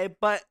no way,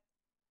 but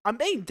I'm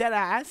being dead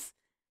ass.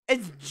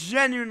 It's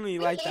genuinely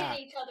We like hated that.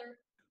 each other.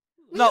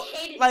 We No,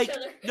 hated like each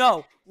other.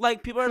 no,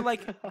 like people are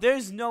like,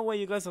 there's no way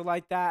you guys are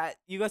like that.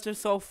 You guys are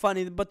so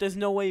funny, but there's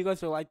no way you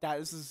guys are like that.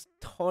 This is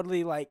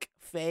totally like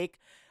fake,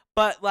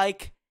 but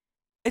like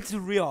it's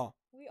real.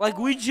 Like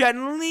we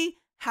genuinely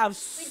have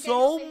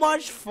so genuinely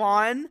much hate each other.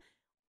 fun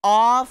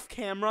off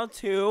camera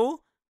too.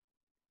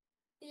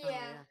 Yeah.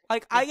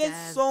 Like The I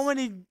get so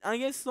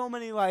dads.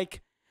 many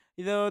like,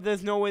 you know,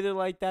 there's no way they're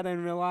like that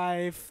in real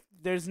life.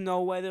 There's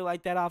no way they're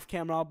like that off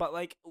camera, but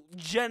like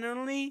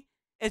generally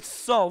it's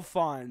so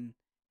fun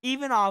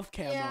even off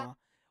camera, Yeah.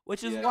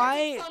 which is Yeah.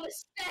 why Phone,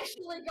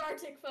 especially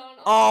Gartic phone.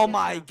 oh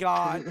my my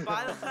God. god.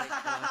 Oh my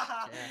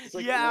gosh, It's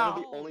like Yeah. one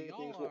of the only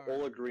things we'll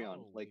all agree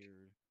on. Like,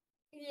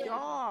 Yeah.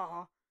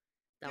 Yeah.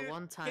 That Dude,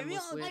 one can time we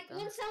was all- weird Like though.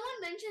 when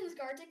someone mentions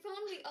Gartic phone,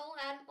 we all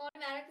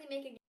automatically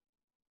make a.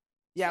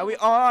 Yeah, we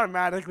all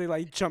automatically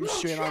like jump No,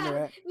 straight onto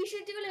Trav, it. We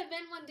should do an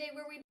event one day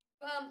where we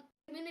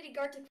community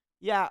Gartic.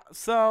 Yeah,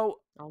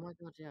 so Oh my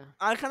god, yeah.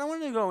 I kind of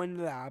wanted to go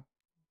into that,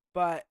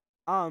 but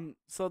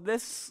so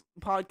this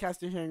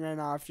podcast you're hearing right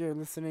now, if you're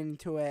listening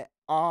to it,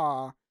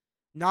 not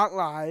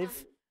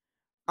live.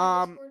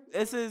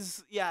 This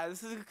is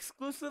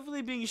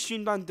exclusively being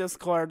streamed on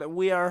Discord.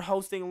 We are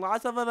hosting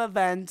lots of other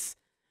events,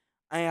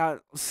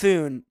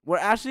 soon. We're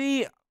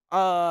actually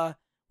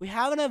we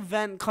have an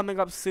event coming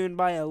up soon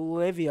by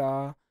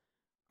Olivia.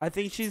 I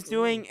think she's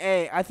doing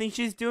a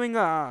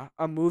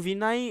movie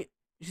night.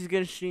 She's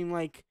gonna stream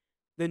like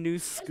the new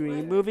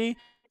Scream movie.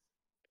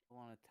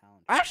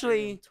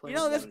 Actually, you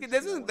know,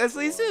 this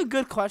leads to a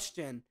good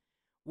question.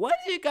 What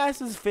is your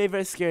guys'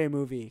 favorite scary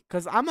movie?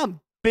 Cause I'm a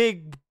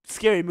big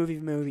scary movie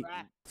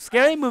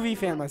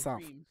fan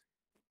myself.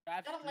 I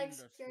don't like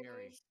scary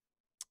movies.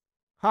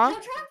 Huh? No,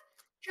 Trav,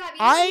 you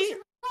know, you should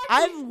watch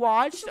I've it. You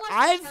watched should watch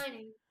The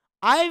Shining.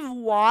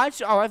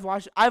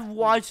 I've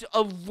watched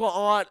a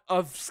lot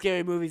of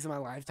scary movies in my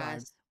lifetime.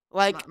 Guys,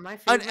 Like my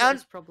favorite and-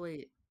 is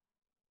probably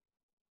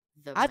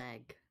The I-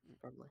 Meg.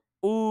 Probably.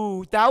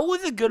 ooh, that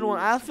was a good one.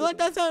 Ooh, I that's a feel like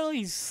good one. that's not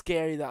really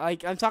scary though.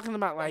 Like I'm talking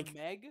about like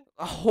Meg?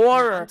 a Yeah,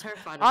 horror. I'm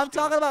terrified of I'm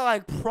talking scary- about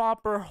like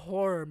proper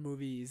horror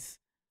movies.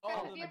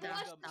 Have Oh, you ever that,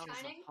 watched that The was a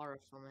Shining? horror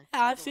for me.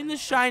 Yeah, I've seen The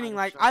Shining.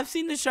 Like I've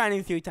seen The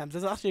Shining 3 times.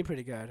 It's actually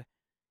pretty good.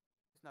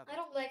 I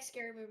don't like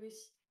scary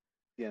movies.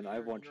 yeah, and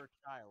I've watched. You're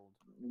a child.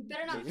 You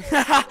better not.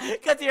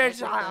 Cause you're a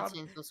Also, child.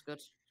 13 feels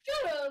good.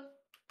 Shut up.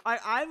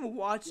 I've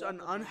watched Yeah, an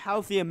but-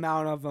 unhealthy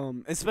amount of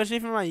them, especially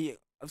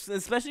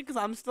because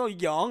I'm still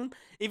young.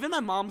 Even my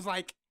mom's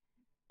like,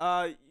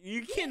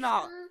 you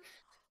cannot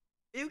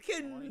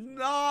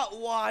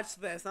watch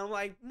this. I'm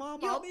like, Mom,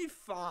 I'll Yo, be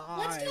fine.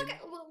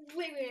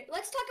 Wait.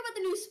 Let's talk about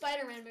the new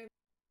Spider-Man movie.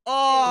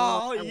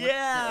 Oh I watched it, I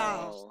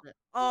yeah. watched it.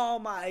 Oh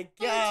my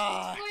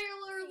god.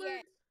 Spoiler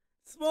alert.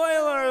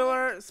 Spoiler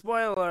alert.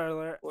 Spoiler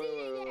alert.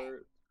 Spoiler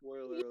alert!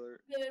 Spoiler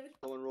alert! did.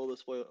 Someone roll the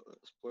spoiler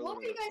What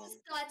were you alert guys' song.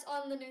 thoughts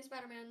on the new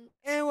Spider-Man?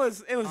 It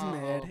was Oh,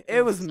 mid. it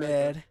It was was so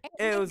mid. good.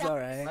 It was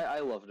alright. I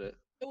loved it.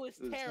 It was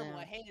It was- terrible. Yeah.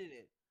 I hated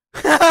it.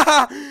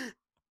 Jalen,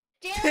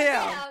 get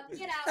Damn. out!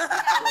 Get out! Bro,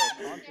 Get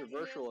out!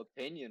 controversial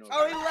opinion.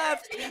 Oh, he over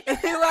left.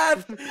 He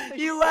left.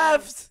 He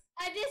left.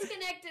 I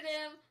disconnected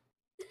him.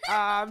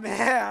 Ah,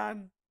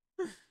 man.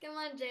 Come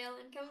on,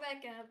 Jalen, come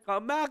back up.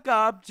 Come back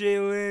up,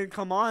 Jalen.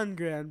 Come on,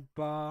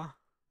 Grandpa.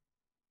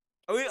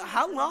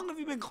 How long have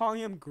you been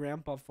calling him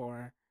Grandpa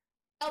for?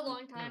 A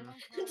long time.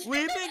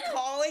 We've been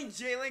calling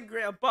Jalen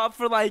Grandpa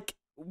for like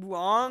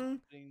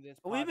long. Doing this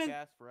We've been-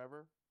 podcast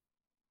forever.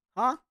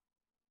 Huh?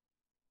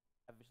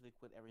 I officially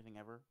quit everything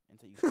ever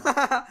until you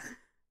stop.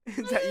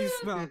 That you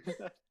smell.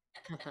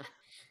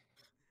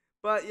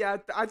 But yeah,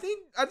 I think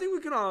we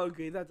can all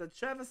agree that the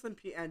Travis and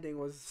Pete ending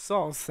was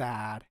so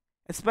sad,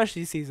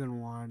 especially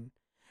season 1,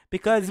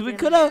 because we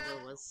could have,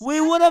 we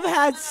would have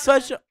had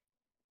such.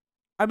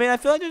 I mean, I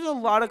feel like there's a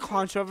lot of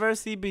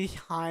controversy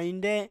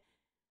behind it.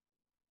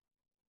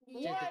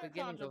 Yeah. What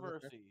beginning of it.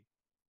 controversy?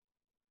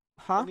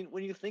 Huh? I mean,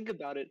 when you think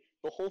about it,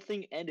 the whole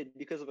thing ended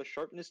because of a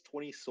sharpness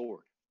 20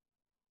 sword.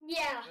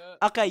 Yeah.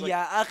 Okay, like-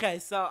 yeah, okay.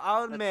 So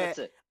I'll That's admit,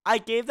 it. I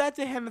gave that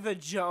to him as a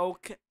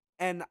joke,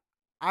 and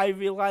I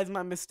realized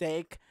my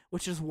mistake,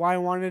 which is why I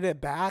wanted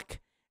it back.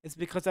 It's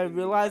because I Mm,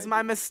 realized I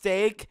my did.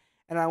 mistake,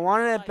 and I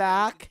wanted Like, it I could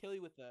back. kill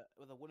you with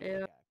a wooden Yeah.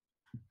 pickaxe.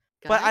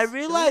 But I Guys,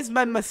 realized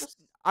my don't mis- just-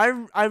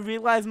 I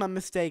realized my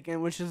mistake,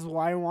 and which is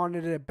why I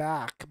wanted it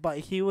back. But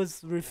he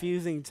was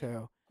refusing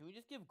to. Can we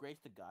just give grace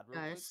to God real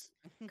Guys,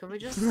 quick? can we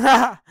just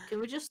Oh can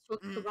we just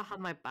talk about how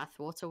my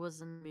bathwater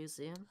was in the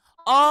museum?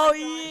 my God.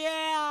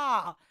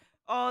 yeah!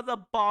 Oh, the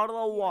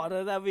bottle of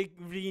water that we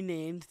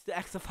renamed to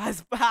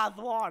Xiphy's bath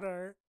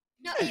water.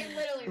 No, it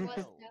literally was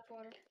No.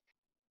 bathwater.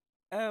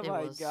 Oh It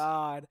my was.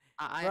 god!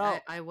 I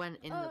Well- I went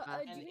in the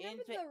bath. Do And you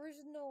remember Inset- the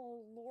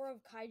original lore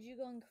of Kaiju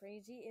going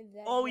crazy? Is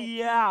that Oh, he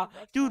had yeah. tons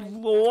of Dude, excised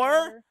lore?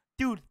 bathwater?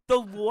 Dude, the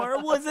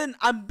lore wasn't.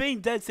 I'm being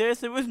dead serious.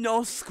 There was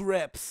no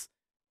scripts.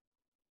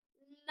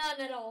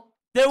 None at all.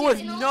 There Dude, was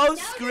and all- no that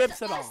was scripts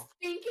just at us all.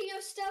 Thinking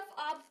of stuff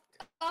off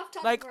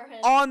top Like of our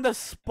head. on the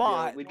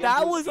spot. we'd go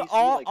That to was DC,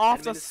 all like, off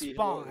 10 the minutes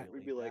before. spot.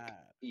 We'd be like, God.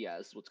 yeah,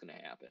 this is what's gonna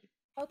happen.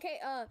 Okay,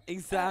 We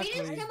Exactly.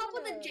 just come up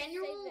with a Say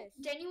genuine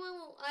this.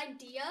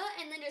 idea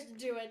and then just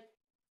do it.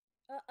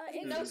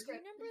 Andrew, No do you script.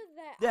 remember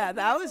that? Yeah, idea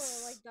that for,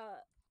 was- like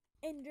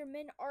the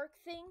Enderman arc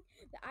thing.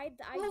 I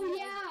Oh did,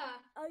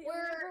 yeah. you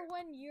remember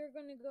when you're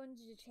gonna go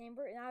into the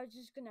chamber and I was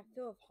just gonna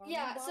fill with harmony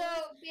Yeah, bombs, so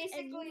and you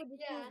basically, would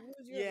yeah.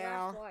 lose your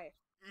Yeah. last life.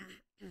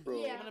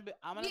 Bro, Yeah. I'm gonna be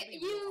real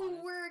You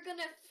honest. were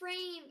gonna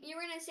frame, you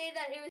were gonna say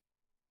that it was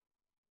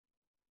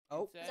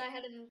Oh. because I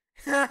had an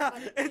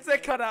It's a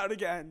cutout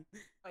again.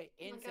 Wait,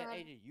 Oh my Inset God.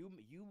 agent,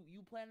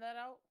 you planned that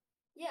out?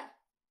 yeah.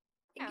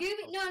 Yeah.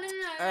 Gooby, no.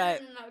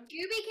 Alright.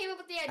 Gooby came up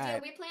with the idea.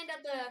 Alright. We planned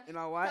out the You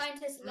know what?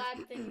 scientist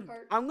lab thing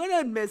part. I'm gonna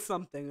admit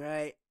something,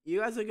 right?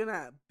 You guys are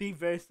gonna be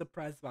very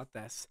surprised about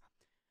this.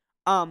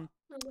 Oh,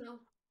 no.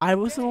 I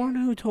was the Okay. one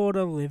who told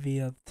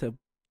Olivia to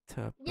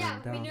Yeah,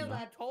 burn we down knew the- You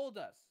that. told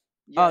us.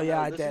 Oh, yeah,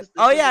 I this did. is-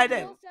 Oh, this yeah, I isn't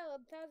did. new. Also,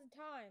 1,000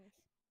 times.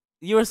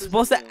 You were This isn't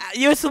supposed to.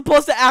 new. You were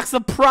supposed to act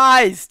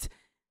surprised.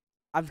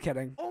 I'm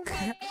kidding. Oh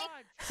my god.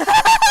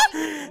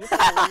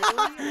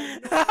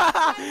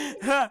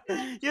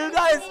 You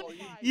guys, Oh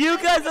my you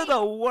God. guys are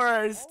the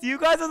worst. You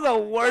guys are the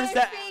Oh worst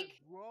my at. Travis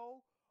fake. Bro.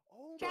 Oh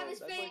Bro, my Travis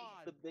that's fake.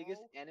 like the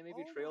biggest bro. anime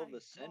Oh betrayal of my the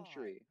God.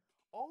 century.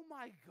 Oh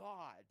my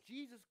god.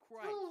 Jesus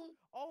Christ. Oh,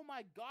 Oh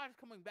my god, it's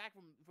coming back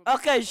from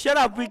Okay, shut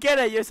up. We Oh get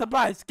my it. You're God.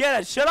 surprised.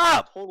 Get it. Shut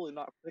up. Totally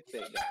not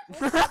clickbait. guys.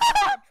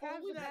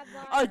 Trav's a bad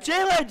Oh, liar.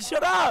 Jalen,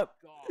 shut up.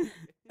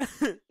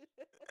 God.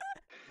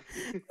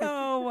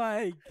 Oh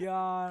my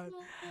god.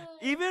 oh,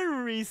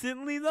 Even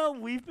recently though,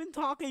 we've been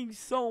talking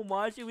so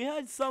much and we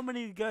had so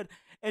many good.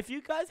 If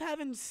you guys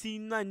haven't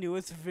seen my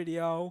newest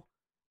video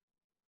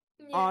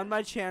yeah. on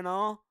my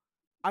channel,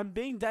 I'm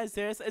being dead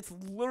serious. It's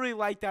literally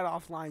like that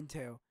offline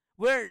too.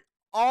 We're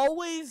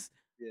always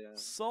Yeah.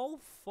 so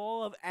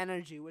full of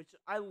energy, which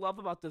I love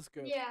about this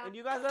group. Yeah. And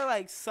you guys are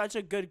like such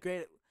a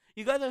great.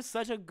 You guys are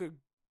such a good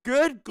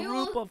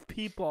group Who- of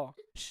people.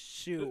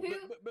 Shoot.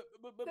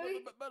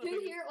 Who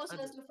here also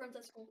has no friends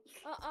at school?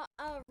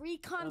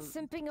 Recon Um,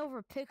 simping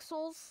over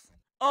pixels.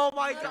 Oh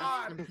my Uh,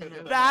 god.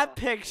 Something That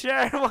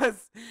picture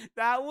was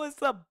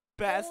the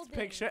best Golden.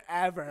 picture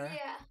ever.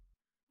 Yeah.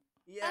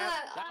 Yeah.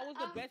 That was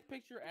the best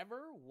picture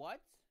ever? What?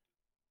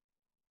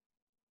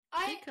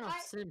 Speaking of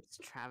Sims,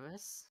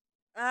 Travis.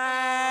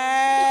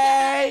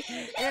 Hey!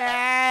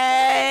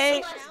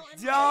 Hey!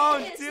 Celeste.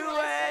 Don't Yes, do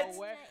Celeste. it.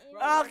 Bro, Okay.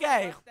 where's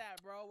Okay. Celeste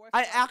at, bro? Where's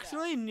I Celeste at?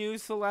 actually knew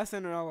Celeste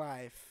in real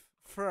life.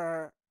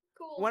 For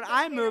Cool. when Good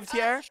I here. moved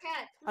here,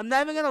 Chat. I'm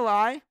never gonna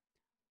lie.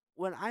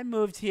 When I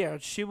moved here,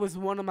 she was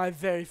one of my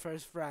very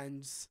first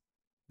friends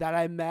that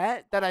I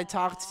met, that I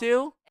talked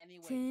to.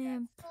 Anyway,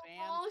 Tim. chat,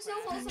 Oh, so spam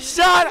wholesome. Travis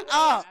Shut and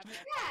up! Celeste.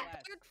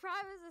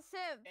 Trav is a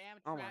sim. Spam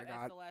Oh my Trav and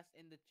God. Celeste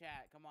in the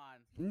chat. Come on.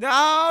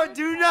 No,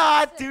 do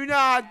not, do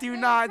not, do Spam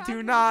not,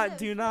 do Travis not, is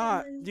do a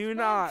not, sim. do Spam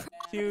not,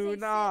 Travis do is a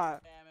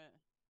not. Spam it.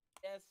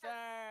 Yes,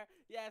 sir.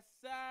 Yes,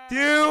 sir.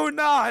 Do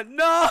not.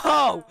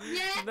 No.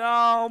 Yes.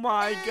 No,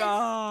 my Yes.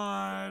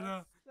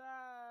 God. Sir.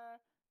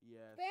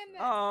 Yes. Bam, sir.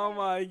 bam. Oh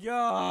my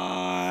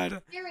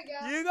God. Here we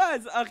go. You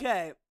guys,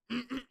 okay.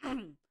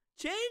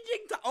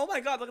 Changing to. Oh my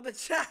God, look at the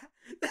chat.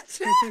 The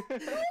chat.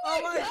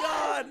 Oh my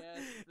God.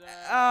 Yes,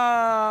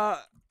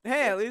 sir.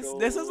 Hey, at Let's least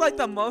this is like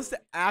the most go.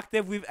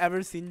 active we've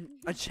ever seen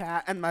a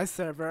chat in my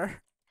server.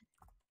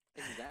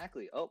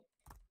 Exactly. Oh,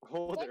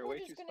 Like, they're we're way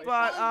just too gonna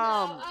spicy. But,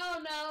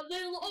 Oh no,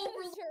 the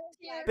overlord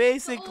here.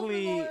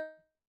 Basically, The overlord.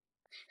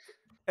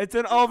 it's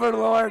an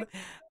overlord.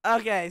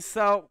 Okay,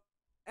 so,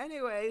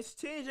 anyways,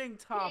 changing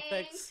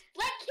topics.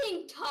 Let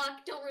King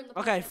talk. Don't ruin the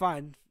Okay, podcast.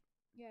 fine.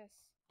 Yes.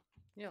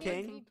 Yeah,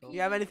 King, let him talk.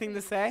 you have anything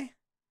to say?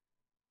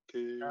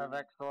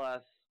 Trav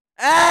XLS.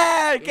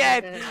 Hey,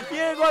 okay.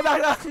 Yeah. You go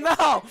back. No,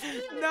 no,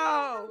 Even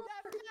no.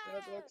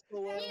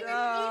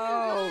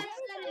 God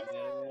said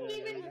it.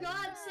 Even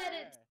God said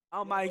it.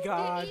 Oh my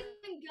God.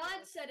 Even God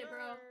said it,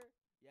 bro.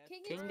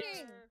 King is King.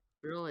 king.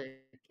 Really,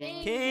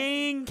 King.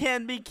 King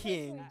can be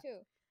king. 2022.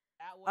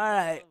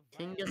 Alright.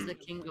 King is the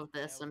king of the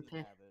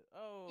SMP.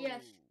 Oh.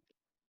 Yes.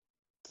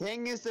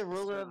 King is the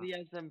ruler of the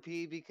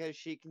SMP because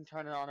she can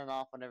turn it on and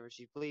off whenever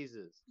she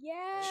pleases.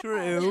 Yeah.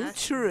 True, Yeah.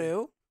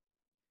 true.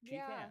 She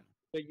Yeah. can.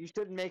 But you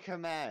shouldn't make her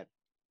mad.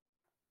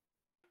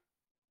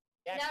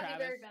 Yeah, That'd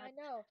be very Travis. I bad.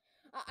 know.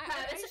 I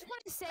Travis- just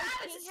want to say Travis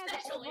King has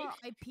especially. over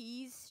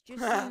IPs, just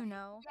so you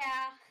know.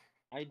 Yeah.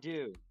 I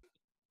do.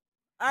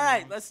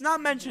 Alright, let's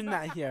not mention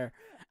that here.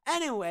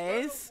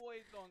 Anyways. Turtle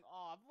Boy's going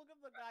off. Look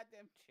at the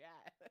goddamn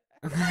chat.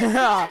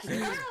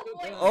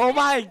 Oh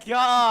my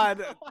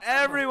God.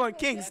 Everyone,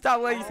 King,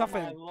 stop letting yourself Oh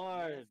my in.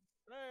 lord.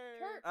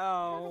 Sir.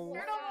 Oh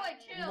Turtle Boy,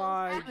 chill.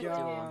 my Turtle Boy, chill.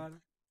 God.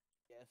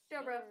 Yes,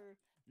 Chill, bro. sir.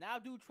 Now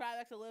do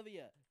Travis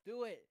Olivia.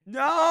 Do it. Do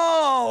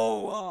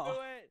No. it.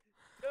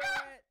 Do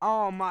it.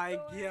 Oh my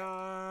Do it.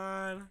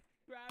 God.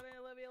 Travis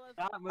Olivia, let's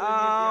Stop moving Oh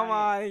your giant.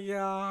 my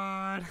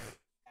God. dab,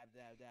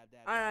 dab, dab,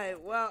 dab, Alright,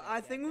 dab, well, dab, I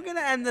dab, think dab, we're dab, gonna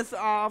dab, end dab, this dab,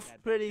 off dab,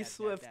 dab, pretty dab, dab,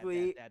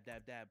 swiftly. dab,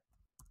 dab, dab.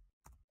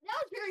 That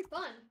was very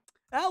fun.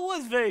 That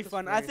was very That's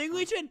fun. very fun.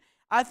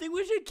 I think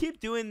we should keep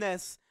doing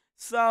this.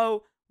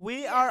 So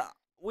we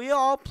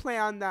all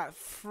plan that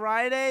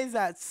Fridays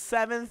at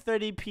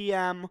 7:30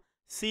 p.m.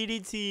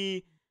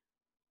 CDT.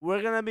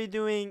 We're gonna be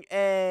doing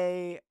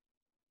a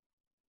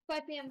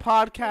 5 p.m.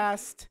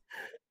 podcast.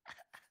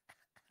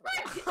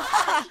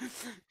 Gosh!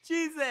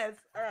 Jesus.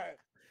 All right.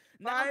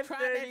 Now 5:30.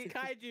 Travis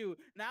Kaiju.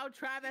 Now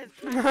Travis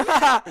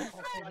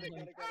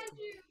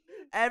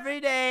Every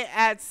day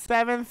at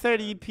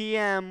 7:30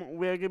 p.m.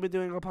 we're gonna be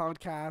doing a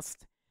podcast,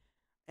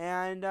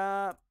 and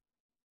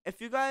if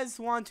you guys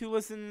want to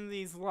listen to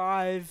these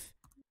live,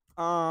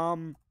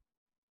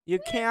 you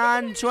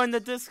can join the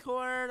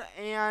Discord,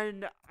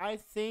 and I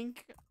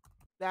think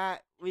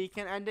that we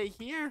can end it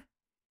here.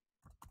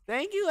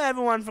 Thank you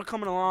everyone for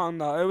coming along,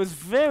 though. It was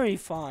very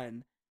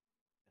fun.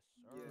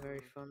 Very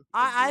fun.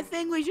 I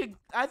think we should.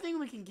 I think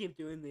we can keep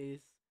doing these.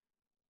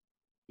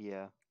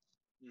 Yeah.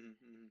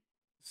 Mhm.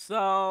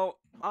 So,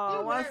 I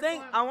want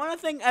to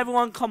thank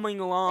everyone coming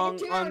along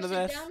onto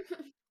this.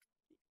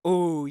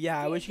 Oh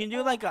yeah, we can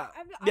do like a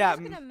I'm yeah.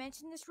 just gonna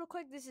mention this real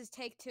quick. This is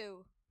take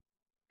 2.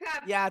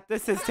 Yeah,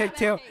 this is take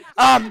 2.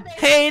 Hayden,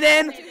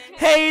 Hayden,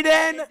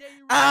 Hayden,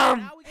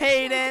 Hayden.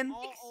 Hayden,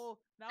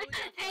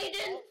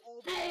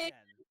 Hey,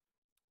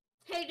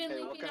 what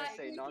leaving can I that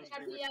say?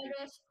 Non-streamer IP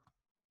address.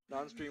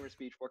 Non-streamer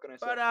speech. What can I say?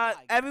 But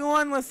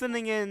everyone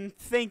listening in,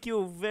 thank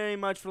you very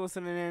much for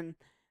listening in.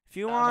 If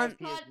you want,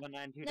 Next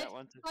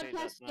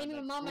podcast, Gaming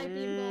with Mom might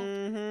be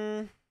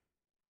involved.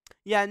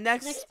 yeah,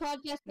 Next next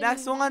podcast, Gaming next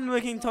with Mom one might we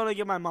be can involved. totally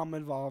get my mom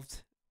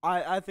involved.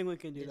 I think we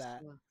can do Yes,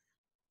 that.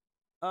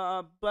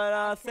 well.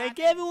 But thank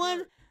you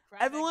everyone.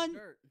 Everyone.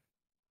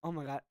 Oh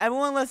my God,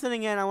 everyone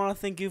listening in, I want to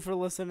thank you for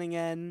listening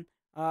in.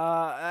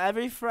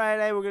 Every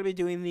Friday we're gonna be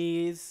doing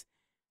these,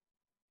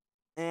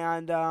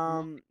 and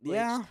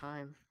yeah,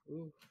 Time.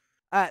 Ooh.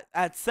 at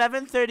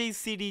 7:30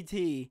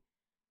 CDT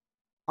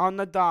on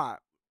the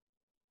dot.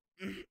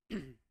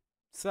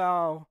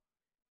 So,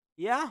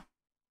 yeah.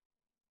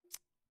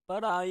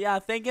 But yeah,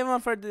 thank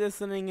everyone for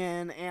listening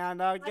in, and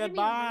didn't mean to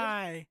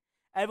goodbye.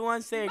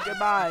 Everyone say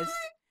goodbyes.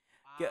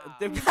 Bye.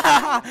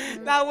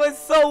 That was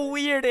so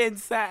weird,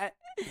 Inset.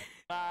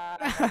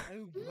 Bye.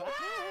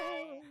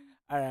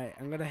 All right,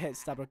 I'm gonna hit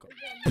stop recording.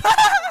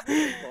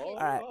 All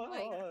right.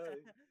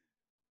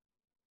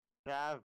 Trav.